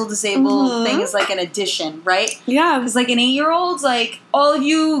 the mental disabled thing is, like, an addition, right? Yeah. Because, like, an 8-year-old, like, all of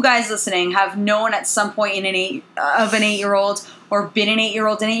you guys listening have known at some point an 8-year-old or been an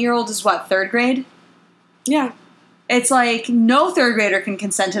 8-year-old. An 8-year-old is what, 3rd grade? Yeah. It's like no 3rd grader can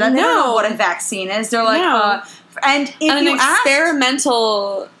consent to that. They don't know what a vaccine is. They're like, and if you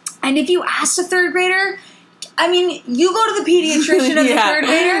experimental. And if you ask a 3rd grader, I mean, you go to the pediatrician as a 3rd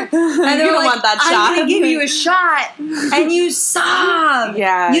grader, and they're like, want that shot. I'm going to give you a shot, and you sob.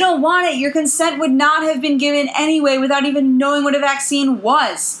 Yeah. You don't want it. Your consent would not have been given anyway without even knowing what a vaccine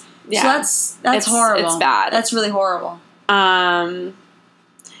was. Yeah. So that's horrible. It's bad. That's really horrible. And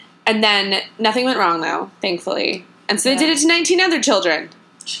then nothing went wrong, though, thankfully. And so they did it to 19 other children.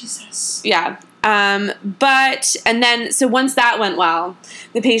 Jesus. Yeah. So once that went well,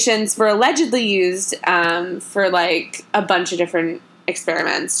 the patients were allegedly used for, like, a bunch of different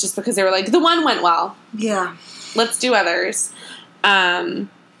experiments, just because they were like, the one went well. Yeah. Let's do others. And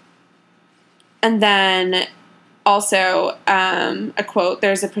then also, a quote,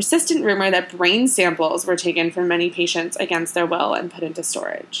 there's a persistent rumor that brain samples were taken from many patients against their will and put into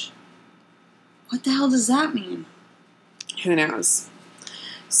storage. What the hell does that mean? Who knows?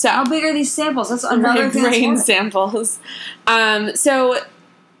 So how big are these samples? That's another thing. Brain samples. So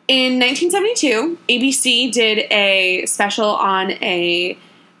in 1972, ABC did a special on a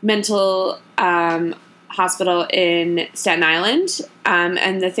mental hospital in Staten Island,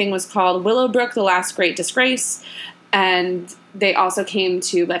 and the thing was called Willowbrook: The Last Great Disgrace. And they also came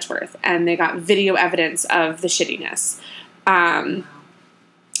to Letchworth, and they got video evidence of the shittiness.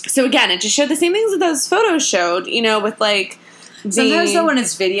 So again, it just showed the same things that those photos showed, you know, with like. Sometimes though when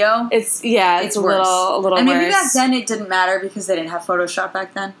it's video, it's a little and maybe worse. back then it didn't matter because they didn't have Photoshop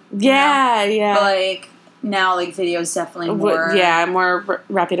back then. Yeah, yeah. But like now, like video is definitely more. Yeah, more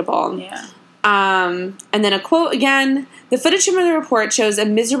reputable. Yeah. And then a quote again. The footage from the report shows a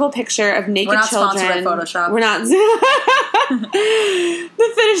miserable picture of naked children. We're not sponsored by Photoshop. We're not. The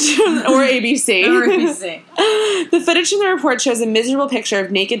footage from, or ABC. Or ABC. The footage from the report shows a miserable picture of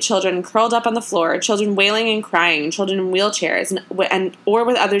naked children curled up on the floor, children wailing and crying, children in wheelchairs and or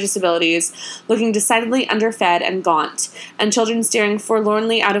with other disabilities, looking decidedly underfed and gaunt, and children staring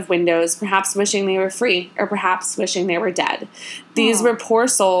forlornly out of windows, perhaps wishing they were free, or perhaps wishing they were dead. These were poor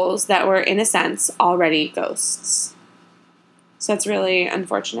souls that were, in a sense, already ghosts. So that's really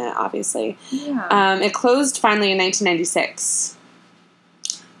unfortunate, obviously. Yeah. It closed finally in 1996.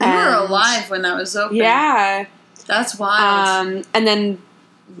 We were alive when that was open. Yeah. That's wild. And then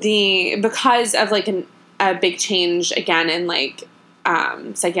because of like a big change again in like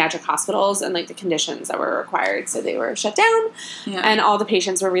psychiatric hospitals and like the conditions that were required, so they were shut down, and all the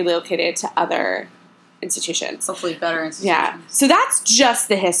patients were relocated to other institutions. Hopefully better institutions. Yeah. So that's just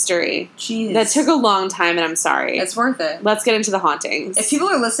the history. Jeez. That took a long time, and I'm sorry. It's worth it. Let's get into the hauntings. If people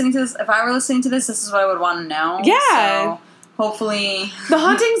are listening to this, if I were listening to this, this is what I would want to know. Yeah. So hopefully. The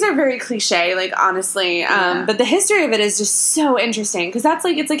hauntings are very cliche, like, honestly. But the history of it is just so interesting. Because that's,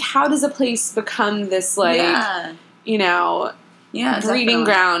 like, it's like, how does a place become this, like, you know, breeding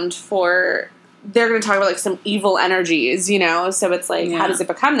ground for... They're going to talk about, like, some evil energies, you know? So it's like, how does it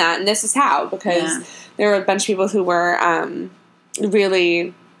become that? And this is how. Because there were a bunch of people who were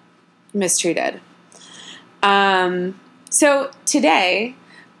really mistreated. So today...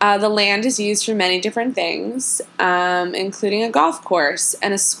 the land is used for many different things, including a golf course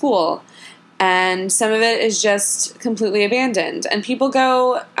and a school. And some of it is just completely abandoned. And people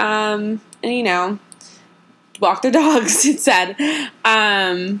go, and, you know, walk their dogs, it said.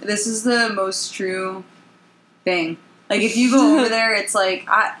 This is the most true thing. Like, if you go over there, it's like,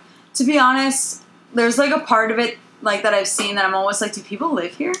 to be honest, there's, like, a part of it, like, that I've seen that I'm almost like, do people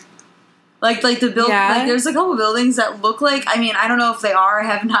live here? Like the building, like there's a couple buildings that look like, I mean, I don't know if they are, I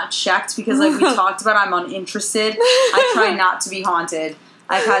have not checked because like we talked about, I'm uninterested. I try not to be haunted.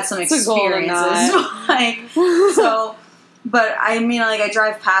 I've had some experiences. But I mean, like I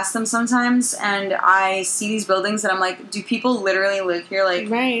drive past them sometimes and I see these buildings and I'm like, do people literally live here? Like,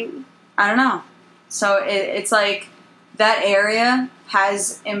 right. I don't know. So it's like that area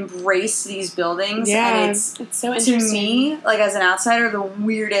has embraced these buildings and it's so interesting. To me, like as an outsider, the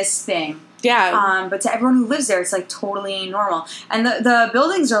weirdest thing. Yeah. But to everyone who lives there, it's like totally normal. And the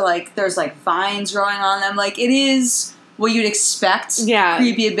buildings are like, there's like vines growing on them. Like it is what you'd expect. Yeah.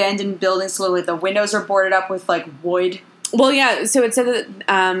 Creepy abandoned buildings to look like. The windows are boarded up with like wood. Well, yeah. So it said that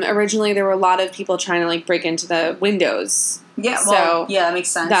originally there were a lot of people trying to like break into the windows. Yeah. Well, yeah, that makes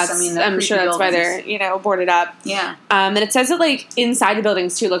sense. I mean, I'm sure that's why they're, you know, boarded up. Yeah. And it says that like inside the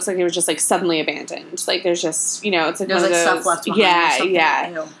buildings too, it looks like they were just like suddenly abandoned. Like there's just, you know, it's like there's one like of those, stuff left behind.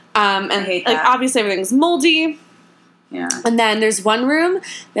 Yeah. And I hate like that. obviously everything's moldy. Yeah. And then there's one room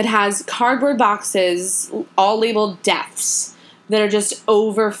that has cardboard boxes all labeled deaths that are just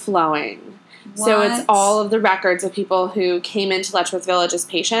overflowing. What? So it's all of the records of people who came into Letchworth Village as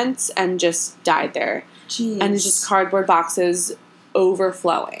patients and just died there. Jeez. And it's just cardboard boxes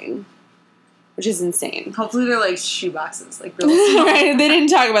overflowing, which is insane. Hopefully they're like shoe boxes, like really small. Right? They didn't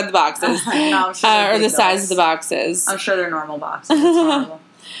talk about the boxes. No, I'm sure or the size of the boxes. I'm sure they're normal boxes. It's horrible.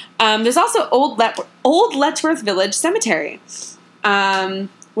 There's also Old Letchworth Village Cemetery,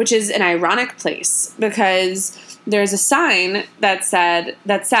 which is an ironic place because there's a sign that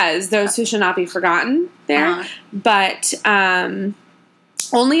says those who shall not be forgotten there, but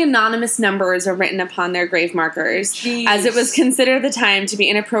only anonymous numbers are written upon their grave markers, as it was considered the time to be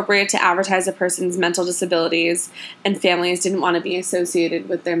inappropriate to advertise a person's mental disabilities, and families didn't want to be associated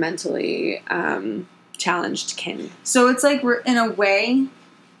with their mentally challenged kin. So it's like, we're in a way,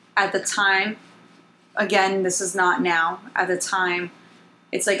 at the time, again, this is not now, at the time,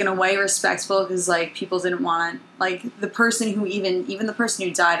 it's like in a way respectful, because like people didn't want, like the person who even the person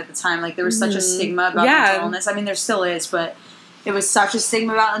who died at the time, like there was such a stigma about mental illness. I mean, there still is, but it was such a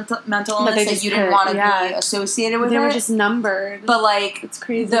stigma about mental illness that you didn't want to be associated with it. They were just numbered. But like, it's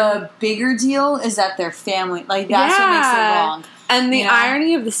crazy. The bigger deal is that their family, like that's what makes it wrong. And the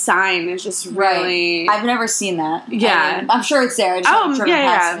irony of the sign is just really... I've never seen that. Yeah. I mean, I'm sure it's there. I just haven't driven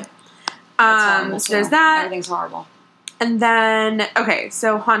past it. So there's that. Everything's horrible. And then, okay,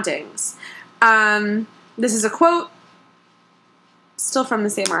 so hauntings. This is a quote, still from the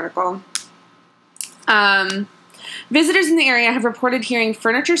same article. Visitors in the area have reported hearing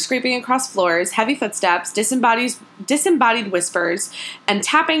furniture scraping across floors, heavy footsteps, disembodied whispers, and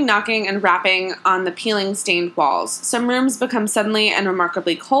tapping, knocking, and rapping on the peeling, stained walls. Some rooms become suddenly and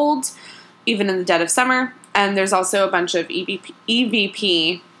remarkably cold, even in the dead of summer, and there's also a bunch of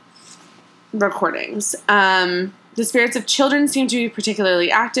EVP recordings. The spirits of children seem to be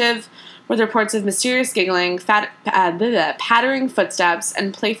particularly active, with reports of mysterious giggling, pattering footsteps,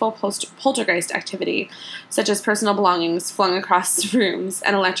 and playful poltergeist activity, such as personal belongings flung across rooms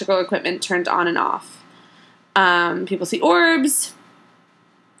and electrical equipment turned on and off. People see orbs.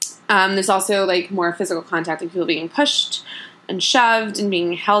 There's also like more physical contact, like people being pushed and shoved and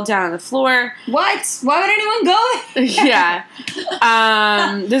being held down on the floor. What? Why would anyone go there? Yeah.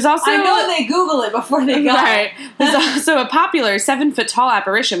 There's also... I know they Google it before they go. Right. There's also a popular 7-foot-tall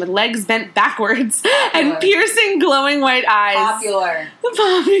apparition with legs bent backwards and piercing, glowing white eyes. Popular.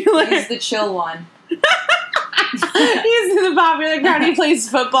 He's the chill one. He's the popular crowd. He plays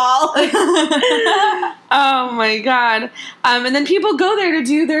football. Oh my god. And then people go there to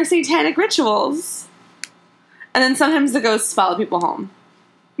do their satanic rituals. And then sometimes the ghosts follow people home.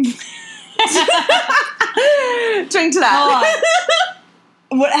 Drink to that.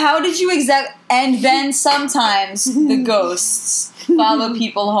 How did you and then sometimes the ghosts follow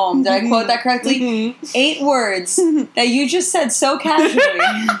people home. Did I quote that correctly? 8 words that you just said so casually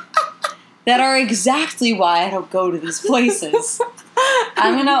that are exactly why I don't go to these places.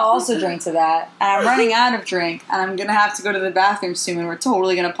 I'm going to also drink to that. And I'm running out of drink. And I'm going to have to go to the bathroom soon. And we're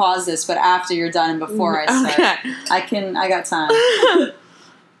totally going to pause this. But after you're done and before I start. Okay. I got time.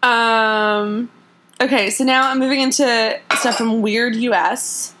 Okay, so now I'm moving into stuff from Weird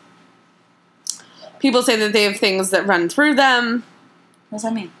US. People say that they have things that run through them. What does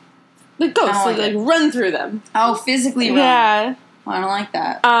that mean? Like ghosts, like run through them. Oh, physically run. Yeah. Well, I don't like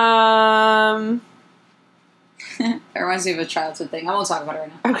that. It reminds me of a childhood thing. I won't talk about it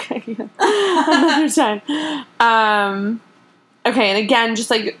right now. Okay. Another time. Okay, and again,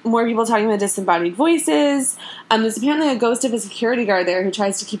 just like more people talking about disembodied voices. There's apparently a ghost of a security guard there who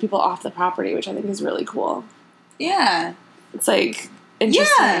tries to keep people off the property, which I think is really cool. Yeah. It's like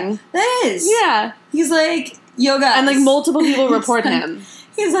interesting. Yeah, that is. Yeah. He's like, yo guys. And like multiple people report him.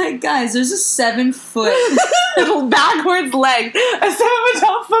 He's like, guys, there's a 7-foot backwards leg, a 7-foot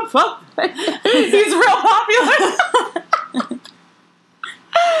tall football player. He's real popular.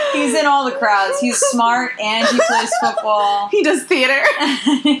 He's in all the crowds. He's smart and he plays football. He does theater.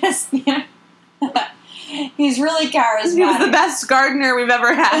 He's really charismatic. He's the best gardener we've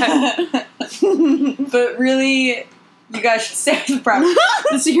ever had. But really, you guys should stay with the property.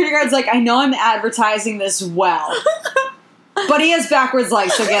 The security guard's like, I know I'm advertising this well. But he has backwards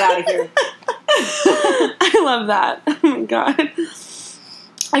legs, so get out of here. I love that. Oh my god.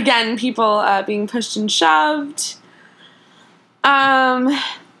 Again, people being pushed and shoved.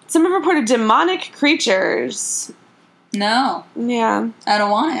 Some have reported demonic creatures. No. Yeah. I don't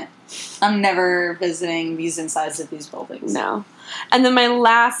want it. I'm never visiting these insides of these buildings. No. And then my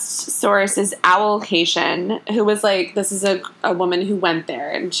last source is Owlcation, who was like, this is a woman who went there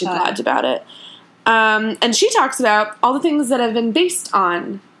and she blogged about it. And she talks about all the things that have been based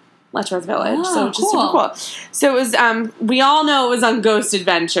on Letchworth Village, so which is super cool. So it was, we all know it was on Ghost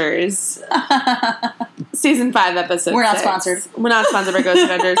Adventures, season 5, episode We're not 6. sponsored. We're not sponsored by Ghost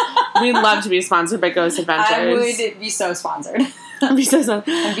Adventures. We'd love to be sponsored by Ghost Adventures. I would be so sponsored. I'd be so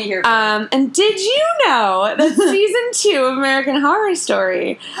sponsored. I'd be here. And did you know that season 2 of American Horror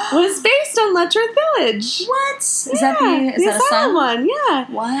Story was based on Letchworth Village? What? Is yeah, that the asylum one?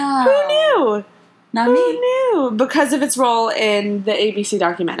 Yeah. Wow. Who knew? Not Who me. knew? Because of its role in the ABC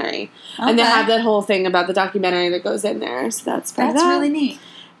documentary. Okay. And they have that whole thing about the documentary that goes in there. So that's part of that. really neat.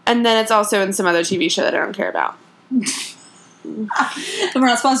 And then it's also in some other TV show that I don't care about. We're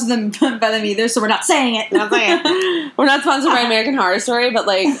not sponsored by them either, so we're not saying it. We're not sponsored by American Horror Story, but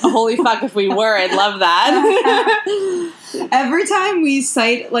like, holy fuck, if we were, I'd love that. Every time we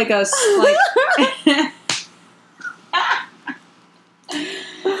cite like a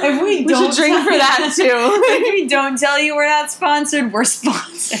if we should drink for that too. If we don't tell you we're not sponsored, we're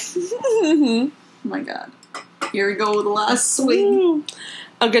sponsored. Mm-hmm. Oh my god! Here we go with the last swing.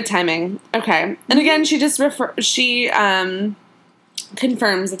 Oh, good timing. Okay, and again, she just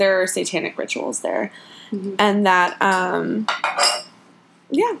confirms that there are satanic rituals there, and that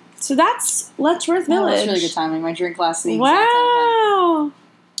yeah. So that's Letchworth Village. That's really good timing. My drink lasted the exact Wow.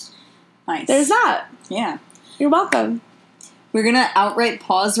 Nice. There's that. Yeah. You're welcome. We're gonna outright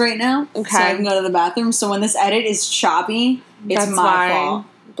pause right now, okay? So I can go to the bathroom. So when this edit is choppy, it's that's my fault.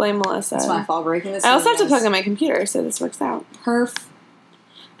 Blame Melissa. It's my fault breaking this. I also have to plug in my computer, so this works out. Because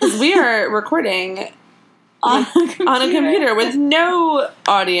we are recording on a computer with no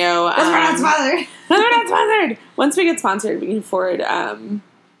audio. Because we're not sponsored. We're not sponsored. Once we get sponsored, we can afford.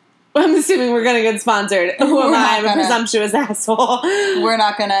 I'm assuming we're gonna get sponsored. Who am I? I'm a presumptuous asshole. We're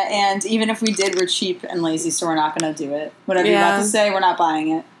not gonna, and even if we did, we're cheap and lazy, so we're not gonna do it. Whatever you're about to say, we're not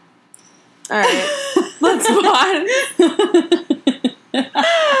buying it. Alright. Let's pause.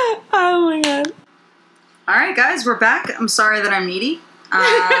 Oh my god. Alright, guys, we're back. I'm sorry that I'm needy.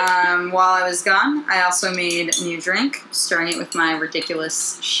 While I was gone, I also made a new drink, stirring it with my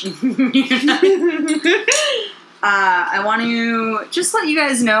ridiculous I want to just let you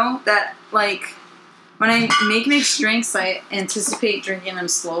guys know that, like, when I make mixed drinks, I anticipate drinking them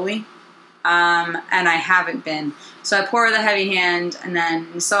slowly, and I haven't been. So I pour with a heavy hand, and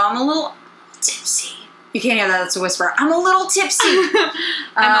then, so I'm a little tipsy. You can't hear that, that's a whisper. I'm a little tipsy.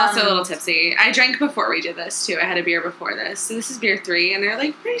 I'm also a little tipsy. I drank before we did this, too. I had a beer before this. So this is beer 3, and they're,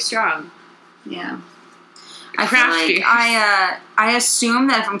 like, pretty strong. Yeah. I feel like I assume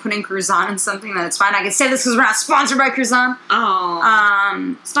that if I'm putting Cruzan in something, that it's fine. I can say this because we're not sponsored by Cruzan.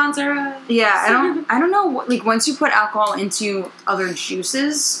 Oh. Sponsor us. Yeah, I don't know, like, once you put alcohol into other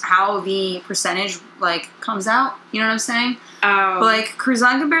juices, how the percentage, like, comes out. You know what I'm saying? Oh. But, like,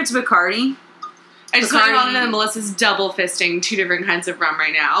 Cruzan compared to Bacardi. I just want to know that Melissa's double fisting 2 different kinds of rum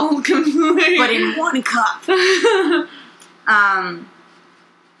right now. But in one cup.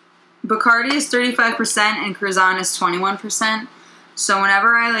 Bacardi is 35% and Cruzan is 21%. So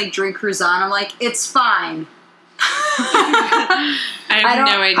whenever I, like, drink Cruzan, I'm like, it's fine. I have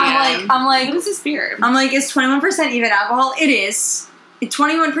no idea. I'm like, what is this beer? I'm like, is 21% even alcohol? It is.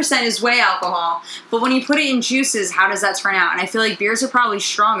 21% is way alcohol. But when you put it in juices, how does that turn out? And I feel like beers are probably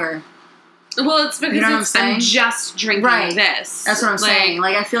stronger. Well, it's because you know I'm just drinking this. That's what I'm saying.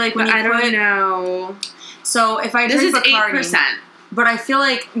 Like, I feel like when you I don't know. So if I drink Bacardi, this is 8%. But I feel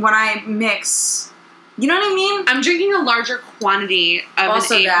like when I mix, you know what I mean? I'm drinking a larger quantity of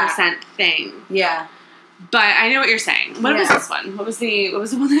also an 8% thing. Yeah. But I know what you're saying. What was this one? What was the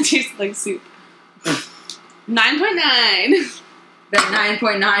one that tasted like soup? 9.9. That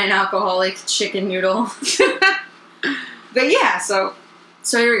 9.9 alcoholic chicken noodle. But yeah, so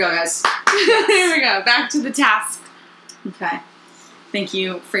here we go, guys. Here we go. Back to the task. Okay. Thank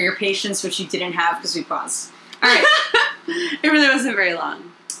you for your patience, which you didn't have because we paused. All right. It really wasn't very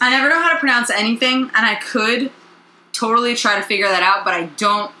long. I never know how to pronounce anything, and I could totally try to figure that out, but I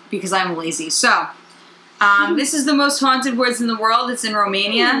don't because I'm lazy. So, this is the most haunted words in the world. It's in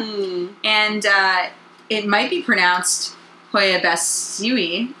Romania, and it might be pronounced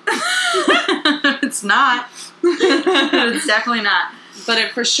Hoiabesiui. It's not. It's definitely not. But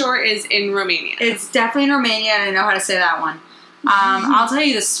it for sure is in Romania. It's definitely in Romania, and I know how to say that one. I'll tell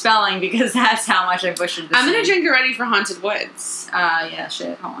you the spelling because that's how much I butchered this. I'm going to drink it ready for Haunted Woods. Yeah,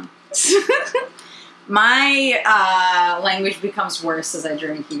 shit. Hold on. My language becomes worse as I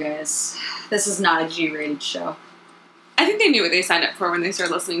drink, you guys. This is not a G-rated show. I think they knew what they signed up for when they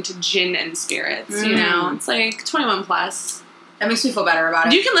started listening to gin and spirits, you know? It's like 21 plus. That makes me feel better about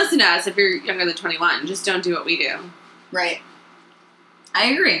it. You can listen to us if you're younger than 21. Just don't do what we do. Right. I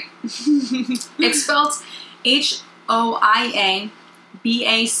agree. It's spelled Hoiabaciu.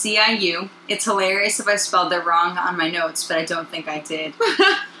 It's hilarious if I spelled that wrong on my notes, but I don't think I did.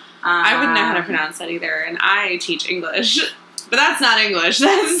 I wouldn't know how to pronounce that either, and I teach English. But that's not English.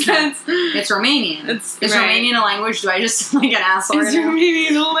 That's it's Romanian. Is right. Romanian a language? Do I just sound like an asshole right now?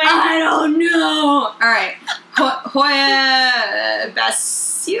 Romanian a language? I don't know. All right.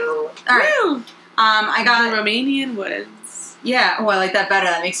 Hoiabasiu. All right. Woo. I got the Romanian woods. Yeah, oh, I like that better.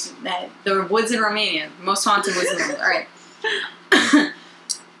 That makes the woods in Romania, most haunted woods in the world. All right.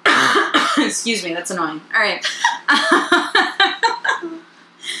 Excuse me, that's annoying. All right.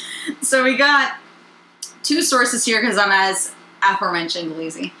 So we got two sources here because I'm, as aforementioned,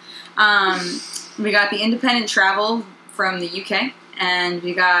 lazy. We got the Independent Travel from the UK, and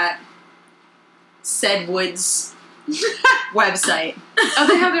we got Said Woods website. Oh,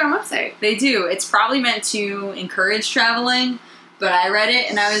 they have their own website. They do. It's probably meant to encourage traveling, but I read it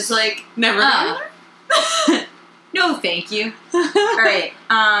and I was like, Never. no, thank you. All right.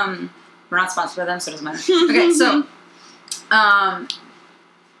 We're not sponsored by them, so it doesn't matter. Okay, so I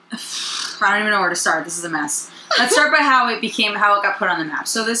don't even know where to start. This is a mess. Let's start by how it got put on the map.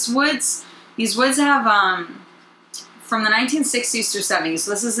 So these woods have from the 1960s through 70s.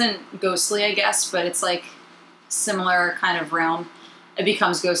 So this isn't ghostly, I guess, but it's like similar kind of realm. It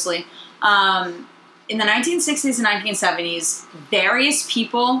becomes ghostly. In the 1960s and 1970s, various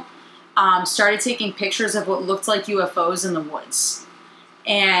people started taking pictures of what looked like UFOs in the woods.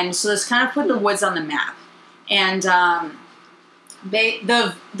 And so this kind of put the woods on the map. And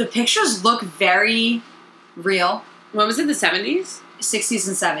the pictures look very real. What was it, the 70s? 60s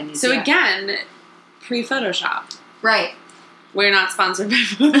and 70s. So yeah. again, pre-Photoshop. Right. We're not sponsored by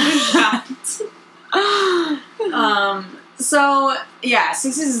Photoshop. So, yeah,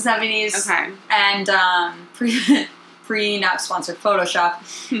 60s and 70s. Okay. And pre not sponsored Photoshop.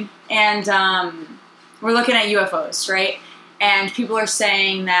 And we're looking at UFOs, right? And people are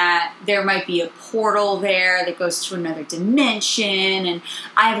saying that there might be a portal there that goes to another dimension. And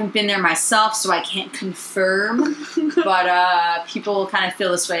I haven't been there myself, so I can't confirm. But people kind of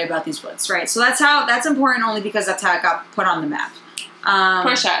feel this way about these woods, right? So that's important only because that's how it got put on the map.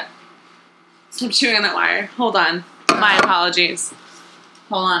 Portia, stop chewing on that wire. Hold on. My apologies.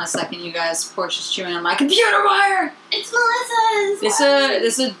 Hold on a second, you guys. Portia's chewing on my computer wire. It's Melissa's.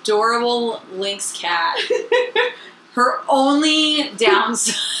 This adorable Lynx cat. Her only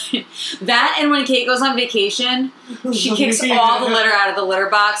downside, that and when Kate goes on vacation, she kicks all the litter out of the litter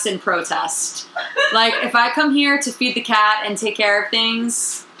box in protest. Like, if I come here to feed the cat and take care of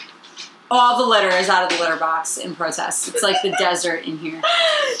things, all the litter is out of the litter box in protest. It's like the desert in here.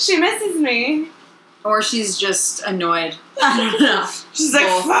 She misses me. Or she's just annoyed. I don't know. She's like,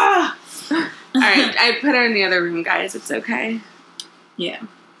 ah. All right, I put her in the other room, guys. It's okay. Yeah.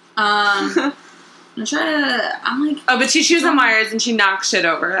 I'm like... Oh, but she chews on wires and she knocks shit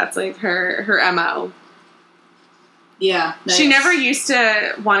over. That's like her MO. Yeah. She never used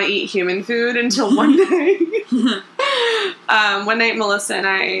to want to eat human food until one day. One night, Melissa and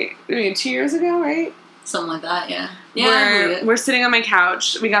I, 2 years ago, right? Something like that, yeah. Yeah, we're sitting on my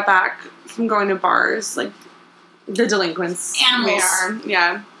couch. We got back from going to bars, like the delinquents. Animals. We are,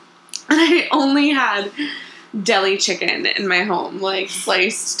 yeah. And I only had deli chicken in my home, like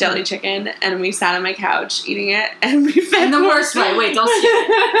sliced deli chicken, and we sat on my couch eating it, and we fed in the worst way. Wait, don't skip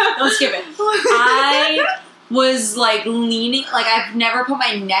it. Don't skip it. I was like leaning, like I've never put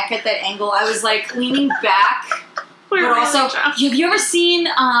my neck at that angle. I was like leaning back. But also, have you ever seen,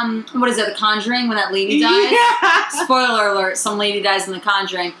 what is it, The Conjuring, when that lady dies? Yeah. Spoiler alert, some lady dies in The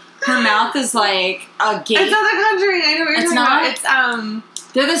Conjuring. Her mouth is like a gate. It's not The Conjuring, I know what you're talking about. It's,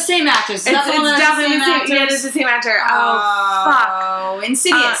 they're the same actors. It's definitely the same actor. Yeah, it's the same actor. Oh, fuck.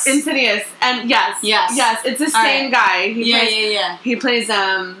 Insidious. Insidious. And yes, it's the same guy. He plays,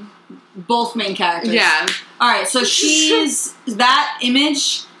 both main characters. Yeah. Alright, so she's, that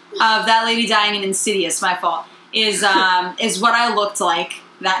image of that lady dying in Insidious, my fault, is what I looked like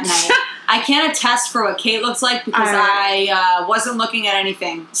that night. I can't attest for what Kate looks like because I wasn't looking at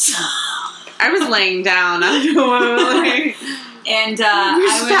anything. So. I was laying down. I don't know what I was like. And I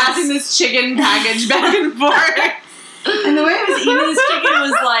was passing this chicken package back and forth. And the way I was eating this chicken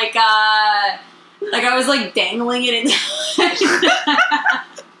was like I was like dangling it in.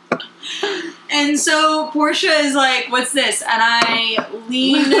 And so Portia is like, "What's this?" And I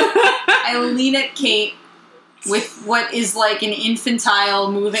lean at Kate with what is like an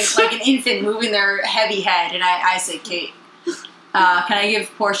infantile moving, like an infant moving their heavy head, and I say, "Kate, can I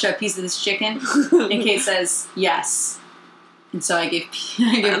give Portia a piece of this chicken?" And Kate says, "Yes." And so I gave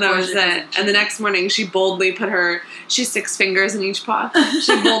Portia. And the next morning, she boldly put she has 6 fingers in each paw.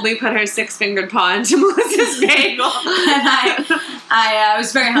 She boldly put her 6-fingered paw into Melissa's bagel. And I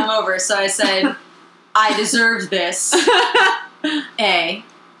was very hungover, so I said, I deserved this. A.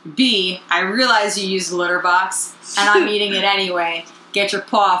 B. I realize you used a litter box, and I'm eating it anyway. Get your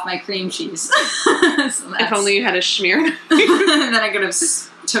paw off my cream cheese. So if only you had a schmear. Then I could have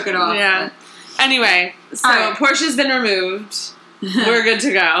took it off. Yeah. But. Anyway, so Portia's been removed. We're good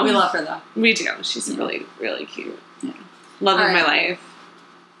to go. We love her, though. We do. She's really, really cute. Yeah. Loving All my right. life.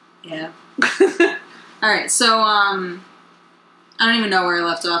 Yeah. All right, so I don't even know where I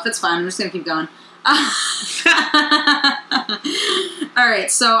left off. It's fine. I'm just gonna keep going. All right,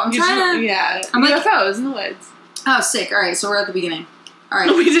 so I'm trying to. Yeah. I'm like- UFOs in the woods. Oh, sick. All right, so we're at the beginning. All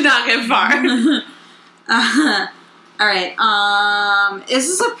right. We did not get far. All right. This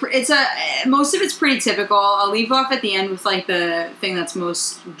is most of it's pretty typical. I'll leave off at the end with like the thing that's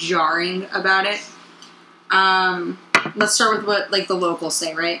most jarring about it. Let's start with what like the locals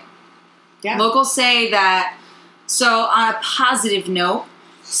say, right? Yeah. Locals say that. So on a positive note,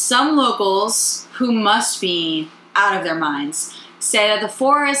 some locals who must be out of their minds say that the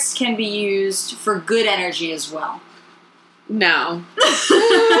forest can be used for good energy as well. No.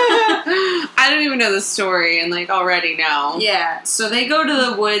 I don't even know the story and like already know. Yeah, so they go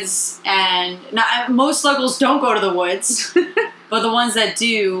to the woods, and most locals don't go to the woods, but the ones that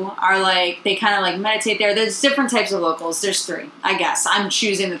do are like, they kind of like meditate there. There's different types of locals. There's 3, I guess. I'm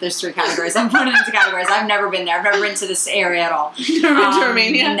choosing that there's 3 categories. I'm putting it into categories. I've never been there. I've never been to this area at all. Never been to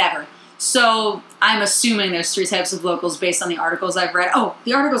Romania? Never. So I'm assuming there's 3 types of locals based on the articles I've read. Oh,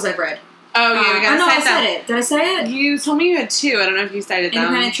 the articles I've read. Oh, yeah, we gotta no, I cite said them. it. Did I say it? You told me you had 2. I don't know if you cited them.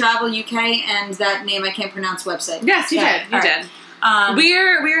 Independent Travel UK and that name I can't pronounce website. Yes, you Yeah, did. You all did. right.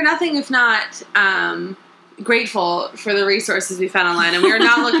 We are nothing if not grateful for the resources we found online, and we are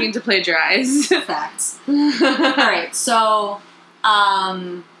not looking to plagiarize. Facts. All right, so,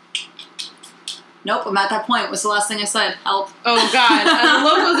 nope, I'm at that point. What's the last thing I said? Help. Oh, God.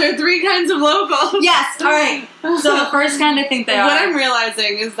 Locals are 3 kinds of locals. Yes, all right. So the first kind I think they What are I'm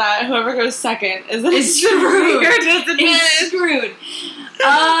realizing is that whoever goes second is is screwed. disadvantage. Is screwed.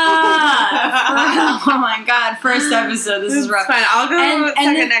 Oh my God, first episode. This is rough. It's fine. I'll go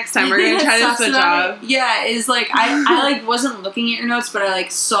second the- next time. We're going to the try to sucks switch about off. it, yeah, is like I like wasn't looking at your notes, but I like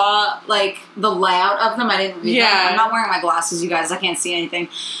saw like the layout of them. I didn't read them. Yeah. I'm not wearing my glasses, you guys. I can't see anything.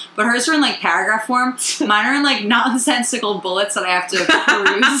 But hers are in like paragraph form. Mine are in like nonsensical bullets that I have to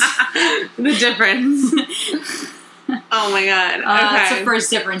peruse. The difference. Oh my God. Okay. That's the first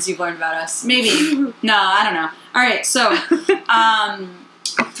difference you've learned about us. Maybe. No, I don't know. All right, so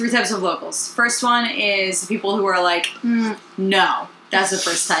 3 types of locals. First one is people who are like, no. That's the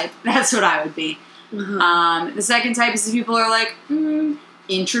first type. That's what I would be. The second type is the people who are like,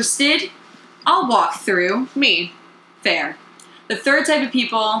 interested. I'll walk through. Me. Fair. The third type of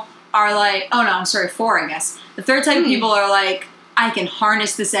people are like, 4, I guess. The third type of people are like, I can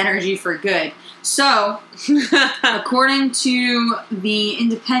harness this energy for good. So, according to the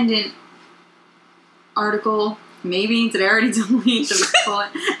Independent article, maybe did I already delete the bullet?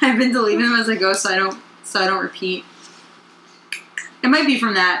 I've been deleting them as I go, so I don't repeat. It might be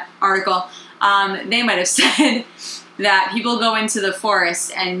from that article. They might have said that people go into the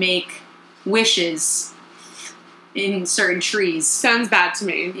forest and make wishes in certain trees. Sounds bad to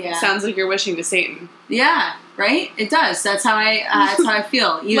me. Yeah. Sounds like you're wishing to Satan. Yeah, right. It does. That's how I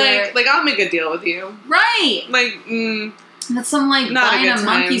feel. Either, Like I'll make a deal with you. right. Like, That's some like Not a buying good a time.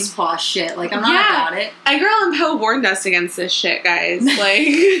 monkey's paw shit. Like I'm not Yeah. about it. Edgar Allan Poe warned us against this shit, guys. Like,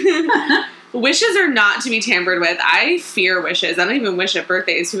 wishes are not to be tampered with. I fear wishes. I don't even wish at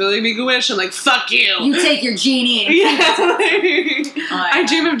birthdays. People like, make a wish. I'm like, fuck you. You take your genie. And Yeah. I I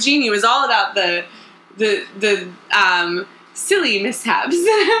Dream of Jeannie was all about the silly mishaps.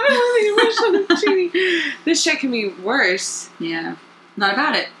 I wish on a genie. This shit can be worse. Yeah, not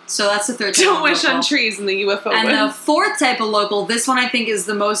about it. So that's the third type Don't of wish local. on trees in the UFO And the woods. fourth type of local, this one I think is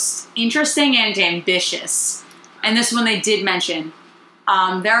the most interesting and ambitious. And this one they did mention.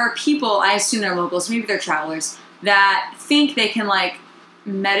 There are people, I assume they're locals, maybe they're travelers, that think they can like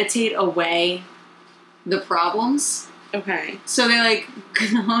meditate away the problems. Okay. So they like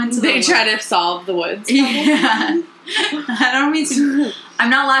go into the They woods. try to solve the woods. Yeah. I don't mean to. I'm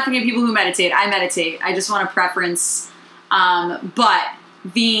not laughing at people who meditate. I meditate. I just want a preference. But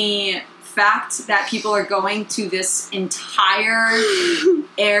the fact that people are going to this entire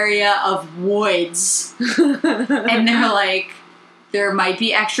area of woods and they're like, there might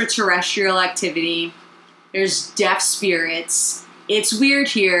be extraterrestrial activity. There's deaf spirits. It's weird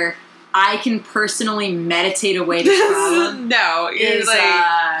here. I can personally meditate away this problem. No, you're Is,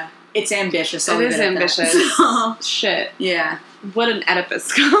 like, it's ambitious. I'll it leave is at that. ambitious. So, Shit. yeah. What an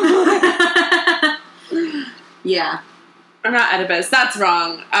Oedipus complex. Yeah. Or not Oedipus, that's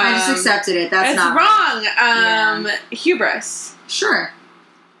wrong. I just accepted it. That's not wrong. Yeah. Hubris. Sure.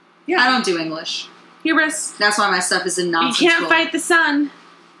 Yeah. I don't do English. Hubris. That's why my stuff is in You nonsense. can't fight the sun.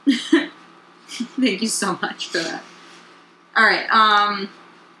 Thank you so much for that. All right.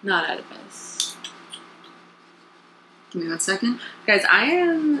 Not Oedipus. Give me 1 second. Guys, I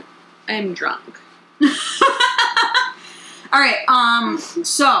am drunk. All right.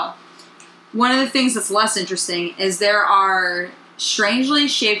 So one of the things that's less interesting is there are strangely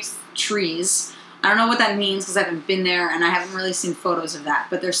shaped trees. I don't know what that means because I haven't been there and I haven't really seen photos of that.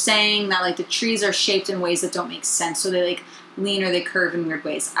 But they're saying that like the trees are shaped in ways that don't make sense. So they like lean or they curve in weird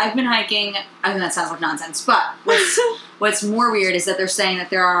ways. I've been hiking. I think that sounds like nonsense. But what's more weird is that they're saying that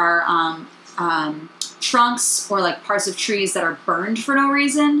there are trunks or like parts of trees that are burned for no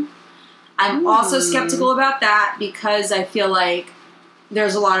reason. I'm also skeptical about that because I feel like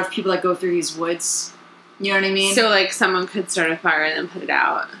there's a lot of people that go through these woods. You know what I mean? So, like, someone could start a fire and then put it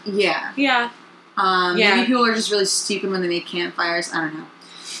out. Yeah. Yeah. Maybe people are just really stupid when they make campfires. I don't know.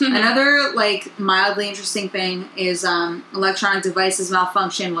 Another, like, mildly interesting thing is electronic devices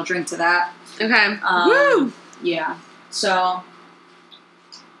malfunction. We'll drink to that. Okay. Woo! Yeah. So,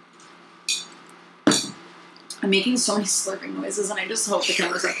 I'm making so many slurping noises, and I just hope the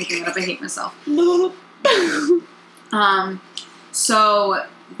cameras are picking it up. I hate myself. So,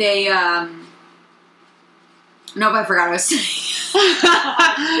 they, nope, I forgot what I was saying.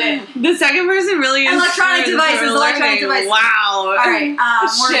 The second person really is electronic devices. Wow. All right.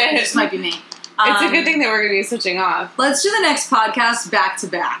 This might be me. It's a good thing that we're going to be switching off. Let's do the next podcast back to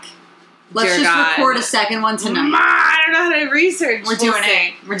back. Let's Dear just God. record a second one tonight. I don't know how to research. We're doing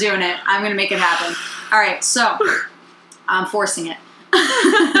it. We're doing it. I'm going to make it happen. All right. So, I'm forcing it.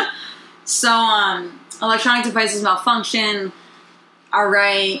 So, electronic devices malfunction. All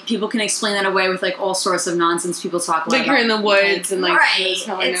right, people can explain that away with like all sorts of nonsense people talk about. Like you're in the woods and like right,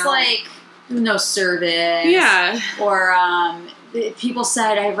 it's like no service. Yeah. Or people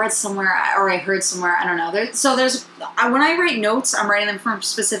said I read somewhere or I heard somewhere, I don't know. There's when I write notes, I'm writing them from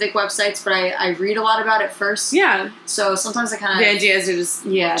specific websites, but I read a lot about it first. Yeah. So sometimes I kind of the ideas are just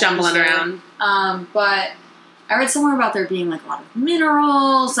jumbling around. But I read somewhere about there being like a lot of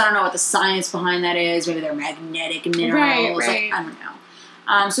minerals. I don't know what the science behind that is. Maybe they're magnetic minerals. Right. Like, I don't know.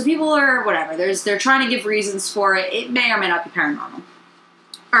 So people are whatever. They're trying to give reasons for it. It may or may not be paranormal.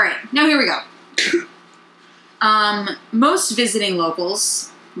 All right, now here we go. Most visiting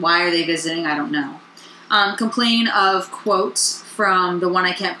locals, why are they visiting? I don't know. Complain of quotes from the one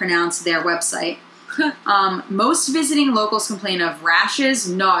I can't pronounce, their website. Most visiting locals complain of rashes,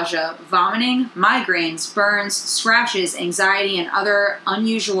 nausea, vomiting, migraines, burns, scratches, anxiety, and other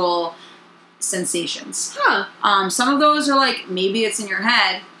unusual sensations. Huh. Some of those are like, maybe it's in your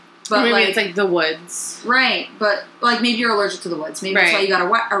head, but maybe like, it's like the woods. Right, but like maybe you're allergic to the woods. Maybe that's why you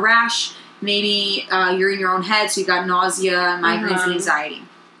got a rash. Maybe you're in your own head, so you got nausea, migraines, and anxiety.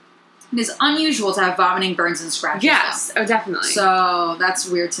 It is unusual to have vomiting, burns, and scratches. Yes, though. Oh, definitely. So that's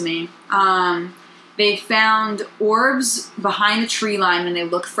weird to me. They found orbs behind the tree line when they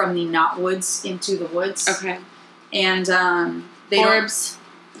looked from the not woods into the woods. Okay. And they orbs.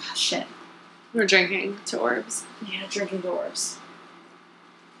 Oh, shit. We're drinking to orbs. Yeah, drinking to orbs.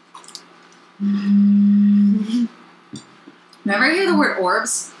 Whenever I hear the word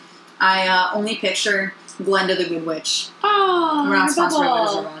orbs, I only picture Glenda the Good Witch. Oh, we're not sponsored by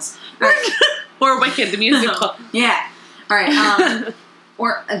Wizard of Oz. Right. Or Wicked, the musical. Yeah. All right.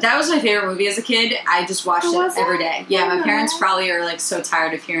 Or that was my favorite movie as a kid. I just watched it every day. Yeah, my parents probably are like so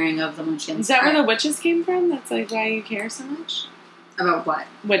tired of hearing of the Munchkins. Is that where the witches came from? That's like why you care so much? About what?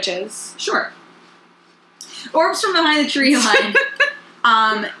 Witches. Sure. Orbs from behind the tree line.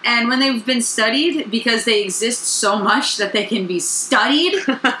 And when they've been studied, because they exist so much that they can be studied,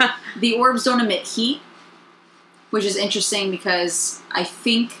 the orbs don't emit heat, which is interesting because I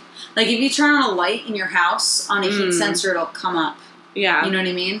think, like, if you turn on a light in your house on a heat sensor, it'll come up. Yeah. You know what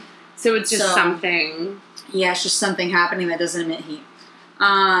I mean? So it's just something. Yeah, it's just something happening that doesn't emit heat.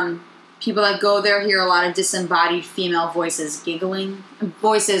 People that go there hear a lot of disembodied female voices giggling.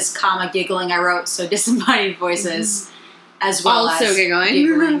 Voices, giggling, I wrote. So disembodied voices as well also as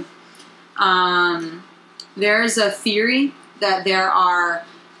giggling. There's a theory that there are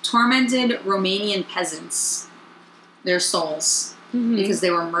tormented Romanian peasants. Their souls. Because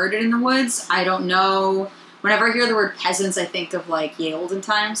they were murdered in the woods. I don't know. Whenever I hear the word peasants, I think of, like, ye olden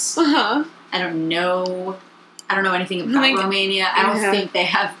times. Uh-huh. I don't know anything about Romania. I don't think they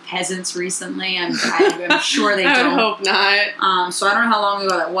have peasants recently. I'm sure they don't. I would hope not. So I don't know how long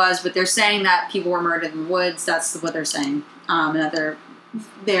ago that was, but they're saying that people were murdered in the woods. That's what they're saying. And that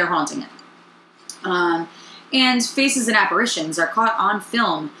they're haunting it. And faces and apparitions are caught on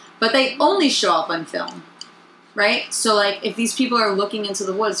film, but they only show up on film. Right? So, like, if these people are looking into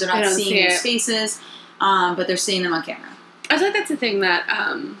the woods, they're not seeing these faces, but they're seeing them on camera. I feel like that's the thing that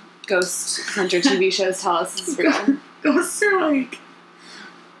ghost hunter TV shows tell us is real. Ghosts are like,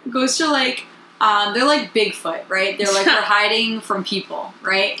 they're like Bigfoot, right? They're like, we're hiding from people,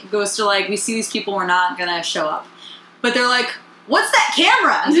 right? Ghosts are like, we see these people, we're not gonna show up. but they're like, what's that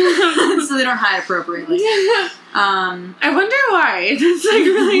camera? So they don't hide appropriately. I wonder why. That's like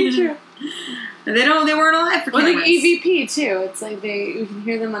really true. They weren't alive for Well, cameras. like EVP too. It's like you can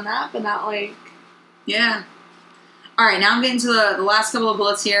hear them on that, but not like. Yeah. All right, now I'm getting to the last couple of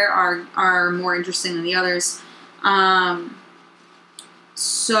bullets here are more interesting than the others.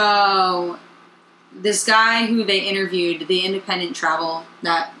 So this guy who they interviewed, the Independent Travel,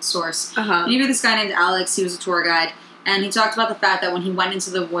 that source, interviewed this guy named Alex. He was a tour guide, and he talked about the fact that when he went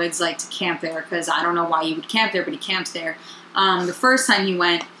into the woods, like to camp there, because I don't know why you would camp there, but he camped there. The first time he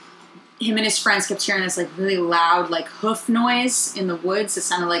went, him and his friends kept hearing this like really loud like hoof noise in the woods. It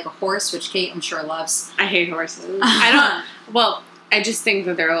sounded like a horse, which Kate I'm sure loves. I hate horses. I don't. Well, I just think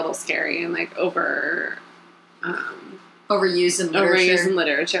that they're a little scary and like overused in literature. Overused in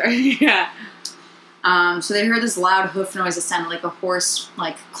literature. Yeah. So they heard this loud hoof noise that sounded like a horse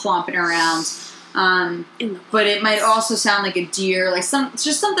like clomping around. But it might also sound like a deer, like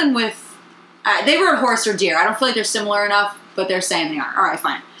just something with. They wrote horse or deer. I don't feel like they're similar enough, but they're saying they are. All right,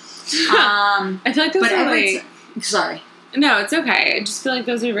 fine. I feel like those are like. Sorry. No, it's okay. I just feel like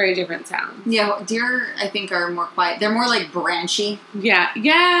those are very different sounds. Yeah, deer I think are more quiet. They're more like branchy. Yeah.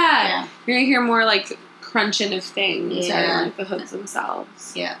 You're gonna hear more like crunching of things rather than like the hooves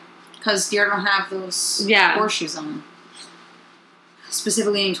themselves. Yeah, because deer don't have those horseshoes on them.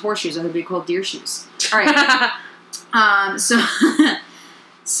 Specifically named horseshoes, or they'd be called deer shoes. All right.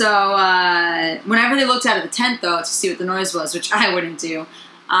 So whenever they looked out of the tent, though, to see what the noise was, which I wouldn't do,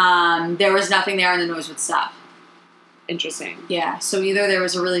 there was nothing there and the noise would stop. Interesting. Yeah, so either there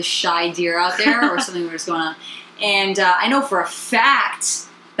was a really shy deer out there or something was going on. And I know for a fact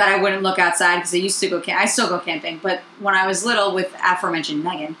that I wouldn't look outside because I used to go I still go camping, but when I was little with aforementioned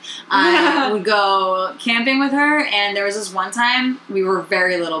Megan, I would go camping with her, and there was this one time, we were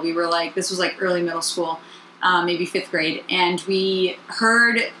very little, we were like, this was like early middle school, maybe 5th grade, and we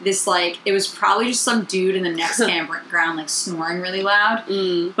heard this like, it was probably just some dude in the next campground like snoring really loud,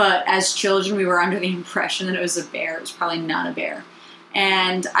 but as children we were under the impression that it was a bear. It was probably not a bear.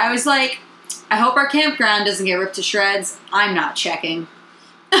 And I was like, I hope our campground doesn't get ripped to shreds. I'm not checking.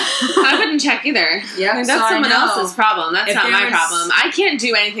 I wouldn't check either. Yeah, I mean, that's someone else's problem. That's not my problem. I can't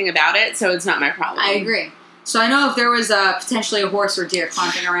do anything about it, so it's not my problem. I agree. So I know if there was potentially a horse or deer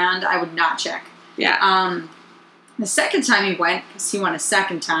clomping around, I would not check. Yeah. The second time he went, because he went a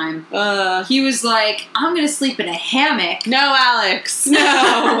second time, he was like, I'm going to sleep in a hammock. No, Alex.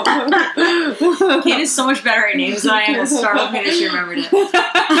 No. Kate is so much better at names than I am. It startled me that she remembered it.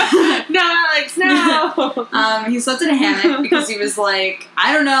 No, Alex, no. He slept in a hammock because he was like,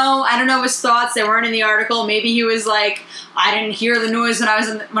 I don't know his thoughts. They weren't in the article. Maybe he was like, I didn't hear the noise when I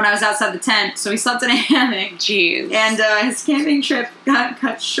was outside the tent. So he slept in a hammock. Jeez. And his camping trip got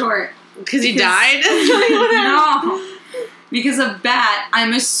cut short. Because he died? No. Because a bat,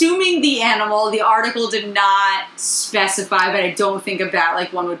 I'm assuming the animal, the article did not specify, but I don't think a bat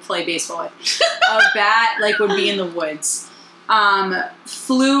like one would play baseball with. A bat like would be in the woods.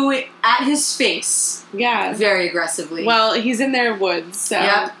 Flew at his face. Yeah. Very aggressively. Well, he's in their woods, so.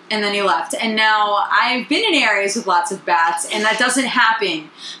 Yep. And then he left. And now I've been in areas with lots of bats, and that doesn't happen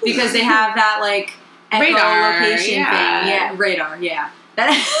because they have that like echolocation thing. Yeah, radar, yeah.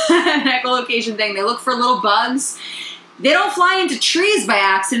 That echolocation thing. They look for little bugs. They don't fly into trees by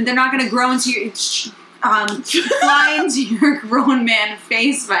accident. They're not going to grow into your fly into your grown man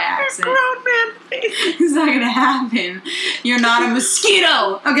face by accident. Grown man face. It's not going to happen. You're not a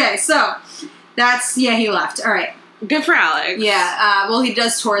mosquito. Okay, so he left. All right. Good for Alex. Yeah. Well, he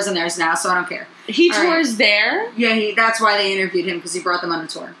does tours in theirs now, so I don't care. He tours there? Yeah. That's why they interviewed him, because he brought them on a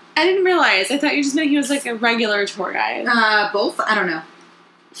tour. I didn't realize. I thought you just meant he was like a regular tour guide. Both. I don't know.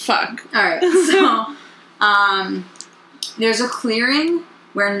 Fuck. All right. So, there's a clearing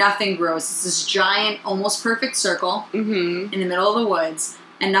where nothing grows. It's this giant, almost perfect circle in the middle of the woods,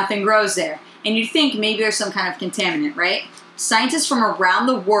 and nothing grows there. And you'd think maybe there's some kind of contaminant, right? Scientists from around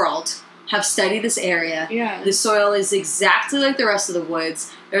the world have studied this area. Yeah. The soil is exactly like the rest of the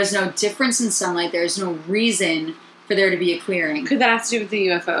woods. There's no difference in sunlight. There's no reason for there to be a clearing. Could that have to do with the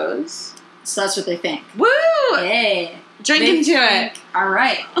UFOs? So that's what they think. Woo! Hey. Drink into it. All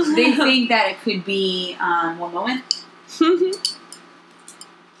right. They think that it could be, one moment.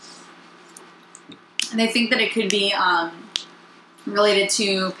 They think that it could be related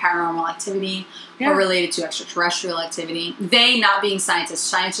to paranormal activity or related to extraterrestrial activity. They, not being scientists,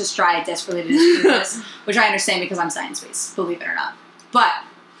 scientists try desperately to disprove this, which I understand because I'm science-based, believe it or not. But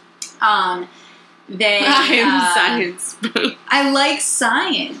I am science-based. I like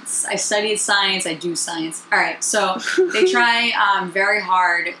science. I studied science. I do science. All right, so they try very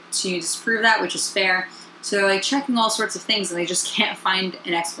hard to disprove that, which is fair. So they're like checking all sorts of things and they just can't find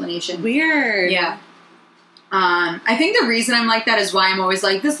an explanation. Weird. Yeah. I think the reason I'm like that is why I'm always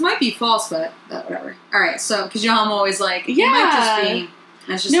like, this might be false, but whatever. All right, so because I'm always like, it might just be.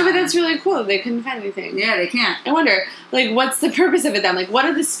 That's just no, but that's really cool. They couldn't find anything. Yeah, they can't. I wonder, like, what's the purpose of it then? Like, what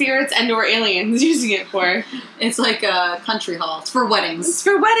are the spirits and/or aliens using it for? It's like a country hall. It's for weddings. It's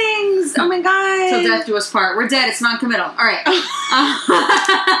for weddings. Oh my god. Till death do us part. We're dead. It's non-committal. All right.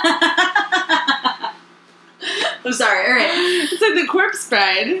 I'm sorry. All right. It's like the corpse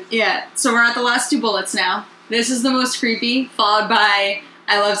bride. Yeah. So we're at the last 2 bullets now. This is the most creepy, followed by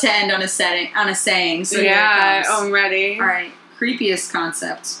I love to end on a saying. So yeah. Here it comes. Oh, I'm ready. All right. Creepiest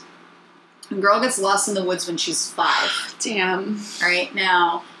concept. A girl gets lost in the woods when she's 5. Damn. All right.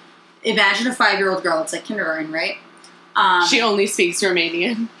 Now, imagine a 5-year-old girl. It's like kindergarten, right? She only speaks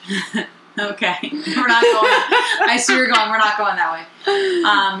Romanian. Okay. We're not going. I see where you're going. We're not going that way.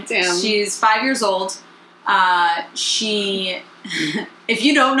 Damn. She's 5 years old. If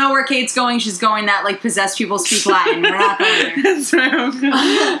you don't know where Kate's going, she's going that, like, possessed people speak Latin. We're not going there. That's right.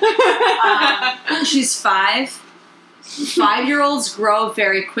 She's 5. 5-year-olds grow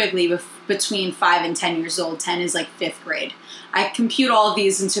very quickly between 5 and 10 years old. 10 is, like, 5th grade. I compute all of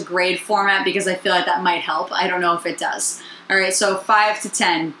these into grade format because I feel like that might help. I don't know if it does. All right, so 5 to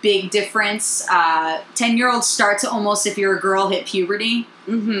 10, big difference. 10-year-olds start to almost, if you're a girl, hit puberty.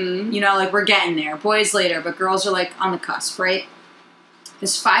 Mm-hmm. You know, like, we're getting there. Boys later, but girls are, like, on the cusp, right?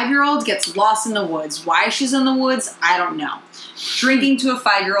 This 5-year-old gets lost in the woods. Why she's in the woods, I don't know. Drinking to a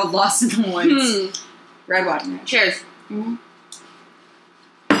 5-year-old lost in the woods. Red wine. Cheers. Mm-hmm.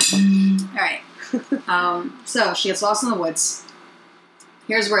 All right. So she gets lost in the woods.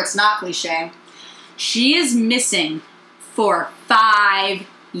 Here's where it's not cliche. She is missing for 5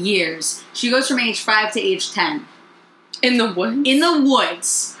 years. She goes from age 5 to age 10. In the woods? In the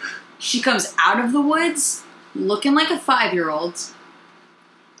woods. She comes out of the woods looking like a 5-year-old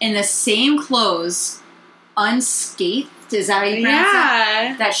in the same clothes, unscathed, is that how you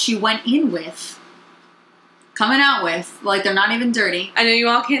pronounce it? That she went in with. Coming out with. Like, they're not even dirty. I know you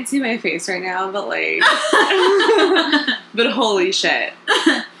all can't see my face right now, but, like... but holy shit.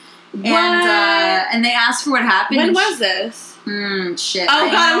 And they asked for what happened. When was this? Shit. Oh,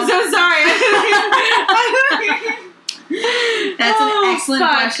 God, I'm so sorry. That's an excellent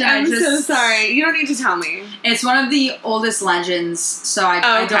question. I'm so sorry. You don't need to tell me. It's one of the oldest legends, so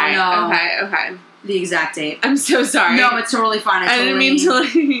I don't know Okay. the exact date. I'm so sorry. No, it's totally fine. I didn't mean to, like...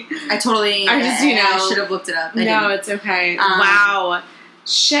 I just, I should have looked it up. It's okay. Wow.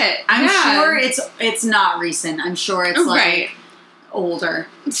 Shit. I'm sure it's not recent. I'm sure it's, like, older.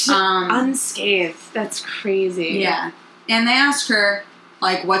 Unscathed. That's crazy. Yeah. And they asked her,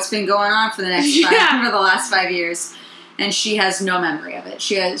 like, what's been going on for the last 5 years. And she has no memory of it.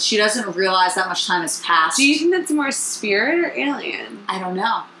 She doesn't realize that much time has passed. Do you think that's more spirit or alien? I don't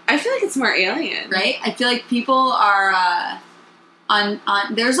know. I feel like it's more alien. Right? I feel like people are on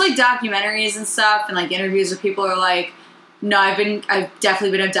there's like documentaries and stuff and like interviews where people are like, no, I've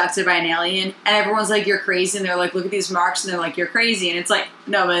definitely been abducted by an alien, and everyone's like, you're crazy, and they're like, look at these marks, and they're like, you're crazy, and it's like,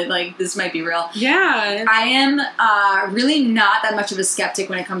 no, but like, this might be real. Yeah. I am really not that much of a skeptic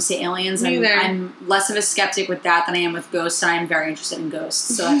when it comes to aliens. I'm less of a skeptic with that than I am with ghosts, and I am very interested in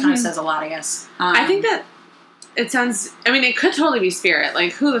ghosts, so that kind of says a lot, I guess. I think that it sounds, I mean, it could totally be spirit,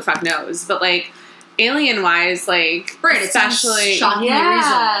 like, who the fuck knows, but like, alien-wise, like, right, especially, it sounds shockingly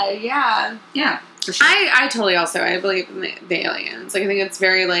reasonable. Yeah. For sure. I totally also, I believe in the aliens. Like, I think it's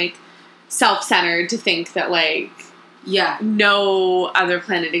very, like, self-centered to think that, like, no other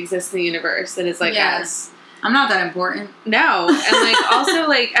planet exists in the universe that is like us. I'm not that important. No. And, like, also,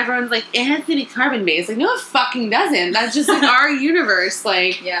 like, everyone's like, it has to be carbon-based. Like, no, it fucking doesn't. That's just, like, our universe.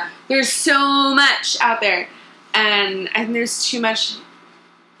 Like, there's so much out there. And I think there's too much,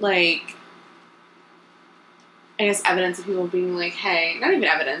 like... I guess evidence of people being like, hey, not even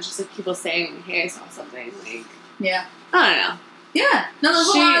evidence, just like people saying, hey, I saw something, like, I don't know. Yeah, no, there's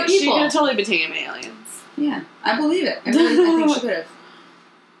a lot of people. She could have totally been taken by aliens. Yeah, I believe it. I think she could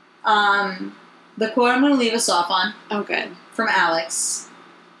have. The quote I'm going to leave us off on. Oh, good. From Alex.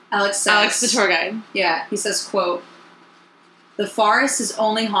 Alex says. Alex, the tour guide. Yeah, he says, quote, "The forest is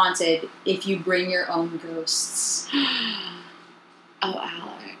only haunted if you bring your own ghosts." Oh,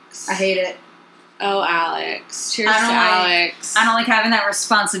 Alex. I hate it. Oh, Alex. Cheers to Alex. I don't like having that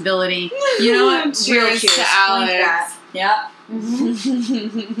responsibility. You know what? Cheers to Alex. Yeah.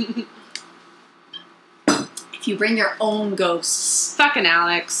 If you bring your own ghosts. Fucking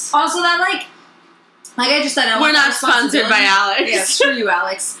Alex. Also, that, like I just said, we're not sponsored by Alex. Yeah, screw you,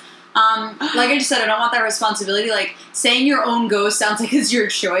 Alex. Like I just said, I don't want that responsibility. Like, saying your own ghost sounds like it's your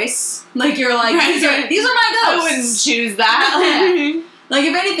choice. Like, you're like, these are my ghosts. I wouldn't choose that. Yeah. Like,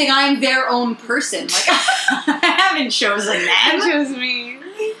 if anything, I'm their own person. Like, I haven't chosen them. It chose me.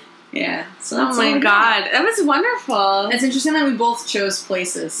 Yeah. So Oh my god. That was wonderful. It's interesting that we both chose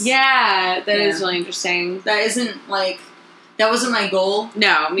places. Yeah, that is really interesting. That isn't, like, that wasn't my goal.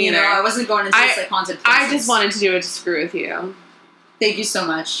 No, me You either. know, I wasn't going into this, like, haunted places. I just wanted to do it to screw with you. Thank you so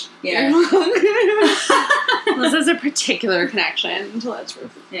much. Yeah. This is a particular connection to Let's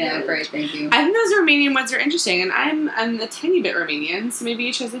Roof. Yeah, great. Thank you. I think those Romanian ones are interesting, and I'm a tiny bit Romanian, so maybe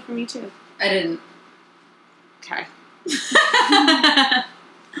you chose it for me too. I didn't. Okay.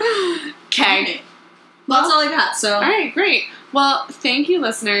 Okay. Well, that's all I got, so. Alright, great. Well, thank you,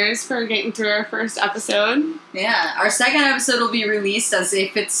 listeners, for getting through our first episode. Yeah, our second episode will be released as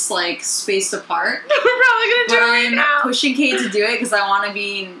if it's, like, spaced apart. We're probably going to do it right I'm now. pushing Kate to do it because I want to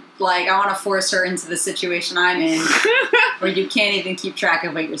be, like, I want to force her into the situation I'm in where you can't even keep track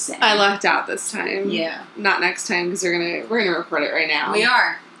of what you're saying. I lucked out this time. Yeah. Not next time, because we're gonna record it right now. We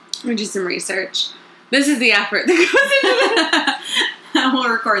are. We're gonna do some research. This is the effort that goes into it. We'll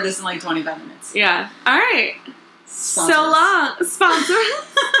record this in, like, 25 minutes. Yeah. Alright. Sponsor So us. long.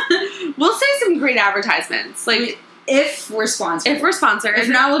 Sponsor. We'll say some great advertisements. Like, If we're sponsored. if we're sponsored. If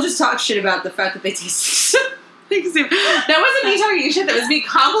not, we'll just talk shit about the fact that they taste. That wasn't me talking shit, that was me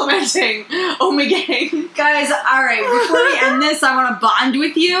complimenting Omega. Guys, alright, before we end this, I want to bond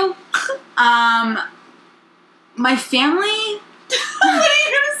with you. My family What are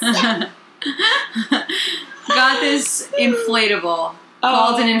you gonna say? got this inflatable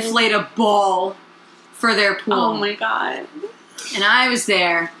called an inflatable for their pool. Oh my god. And I was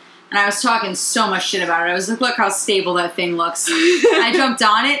there, and I was talking so much shit about it. I was like, look how stable that thing looks. I jumped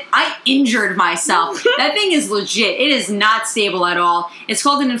on it. I injured myself. That thing is legit. It is not stable at all. It's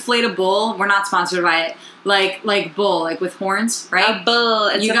called an inflatable. We're not sponsored by it. Like bull, like with horns, right? A bull.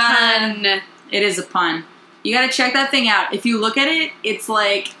 It's You a gotta- pun. It is a pun. You gotta check that thing out. If you look at it, it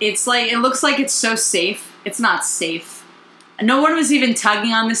looks like it's so safe. It's not safe. No one was even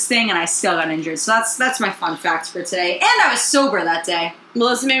tugging on this thing, and I still got injured. So that's my fun fact for today. And I was sober that day.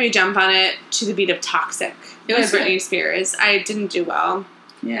 Melissa made me jump on it to the beat of Toxic. It By was good. Britney Spears. I didn't do well.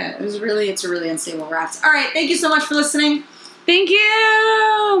 Yeah, it's a really unstable raft. All right, thank you so much for listening. Thank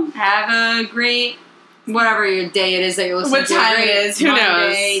you! Have a great, whatever your day it is that you're listening What to. time Great it is, who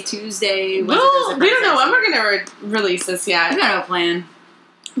Monday, knows? Tuesday, We don't know when we're going going to release this I yet. got no plan.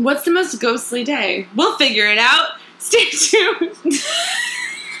 What's the most ghostly day? We'll figure it out. Stay tuned.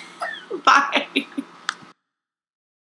 Bye.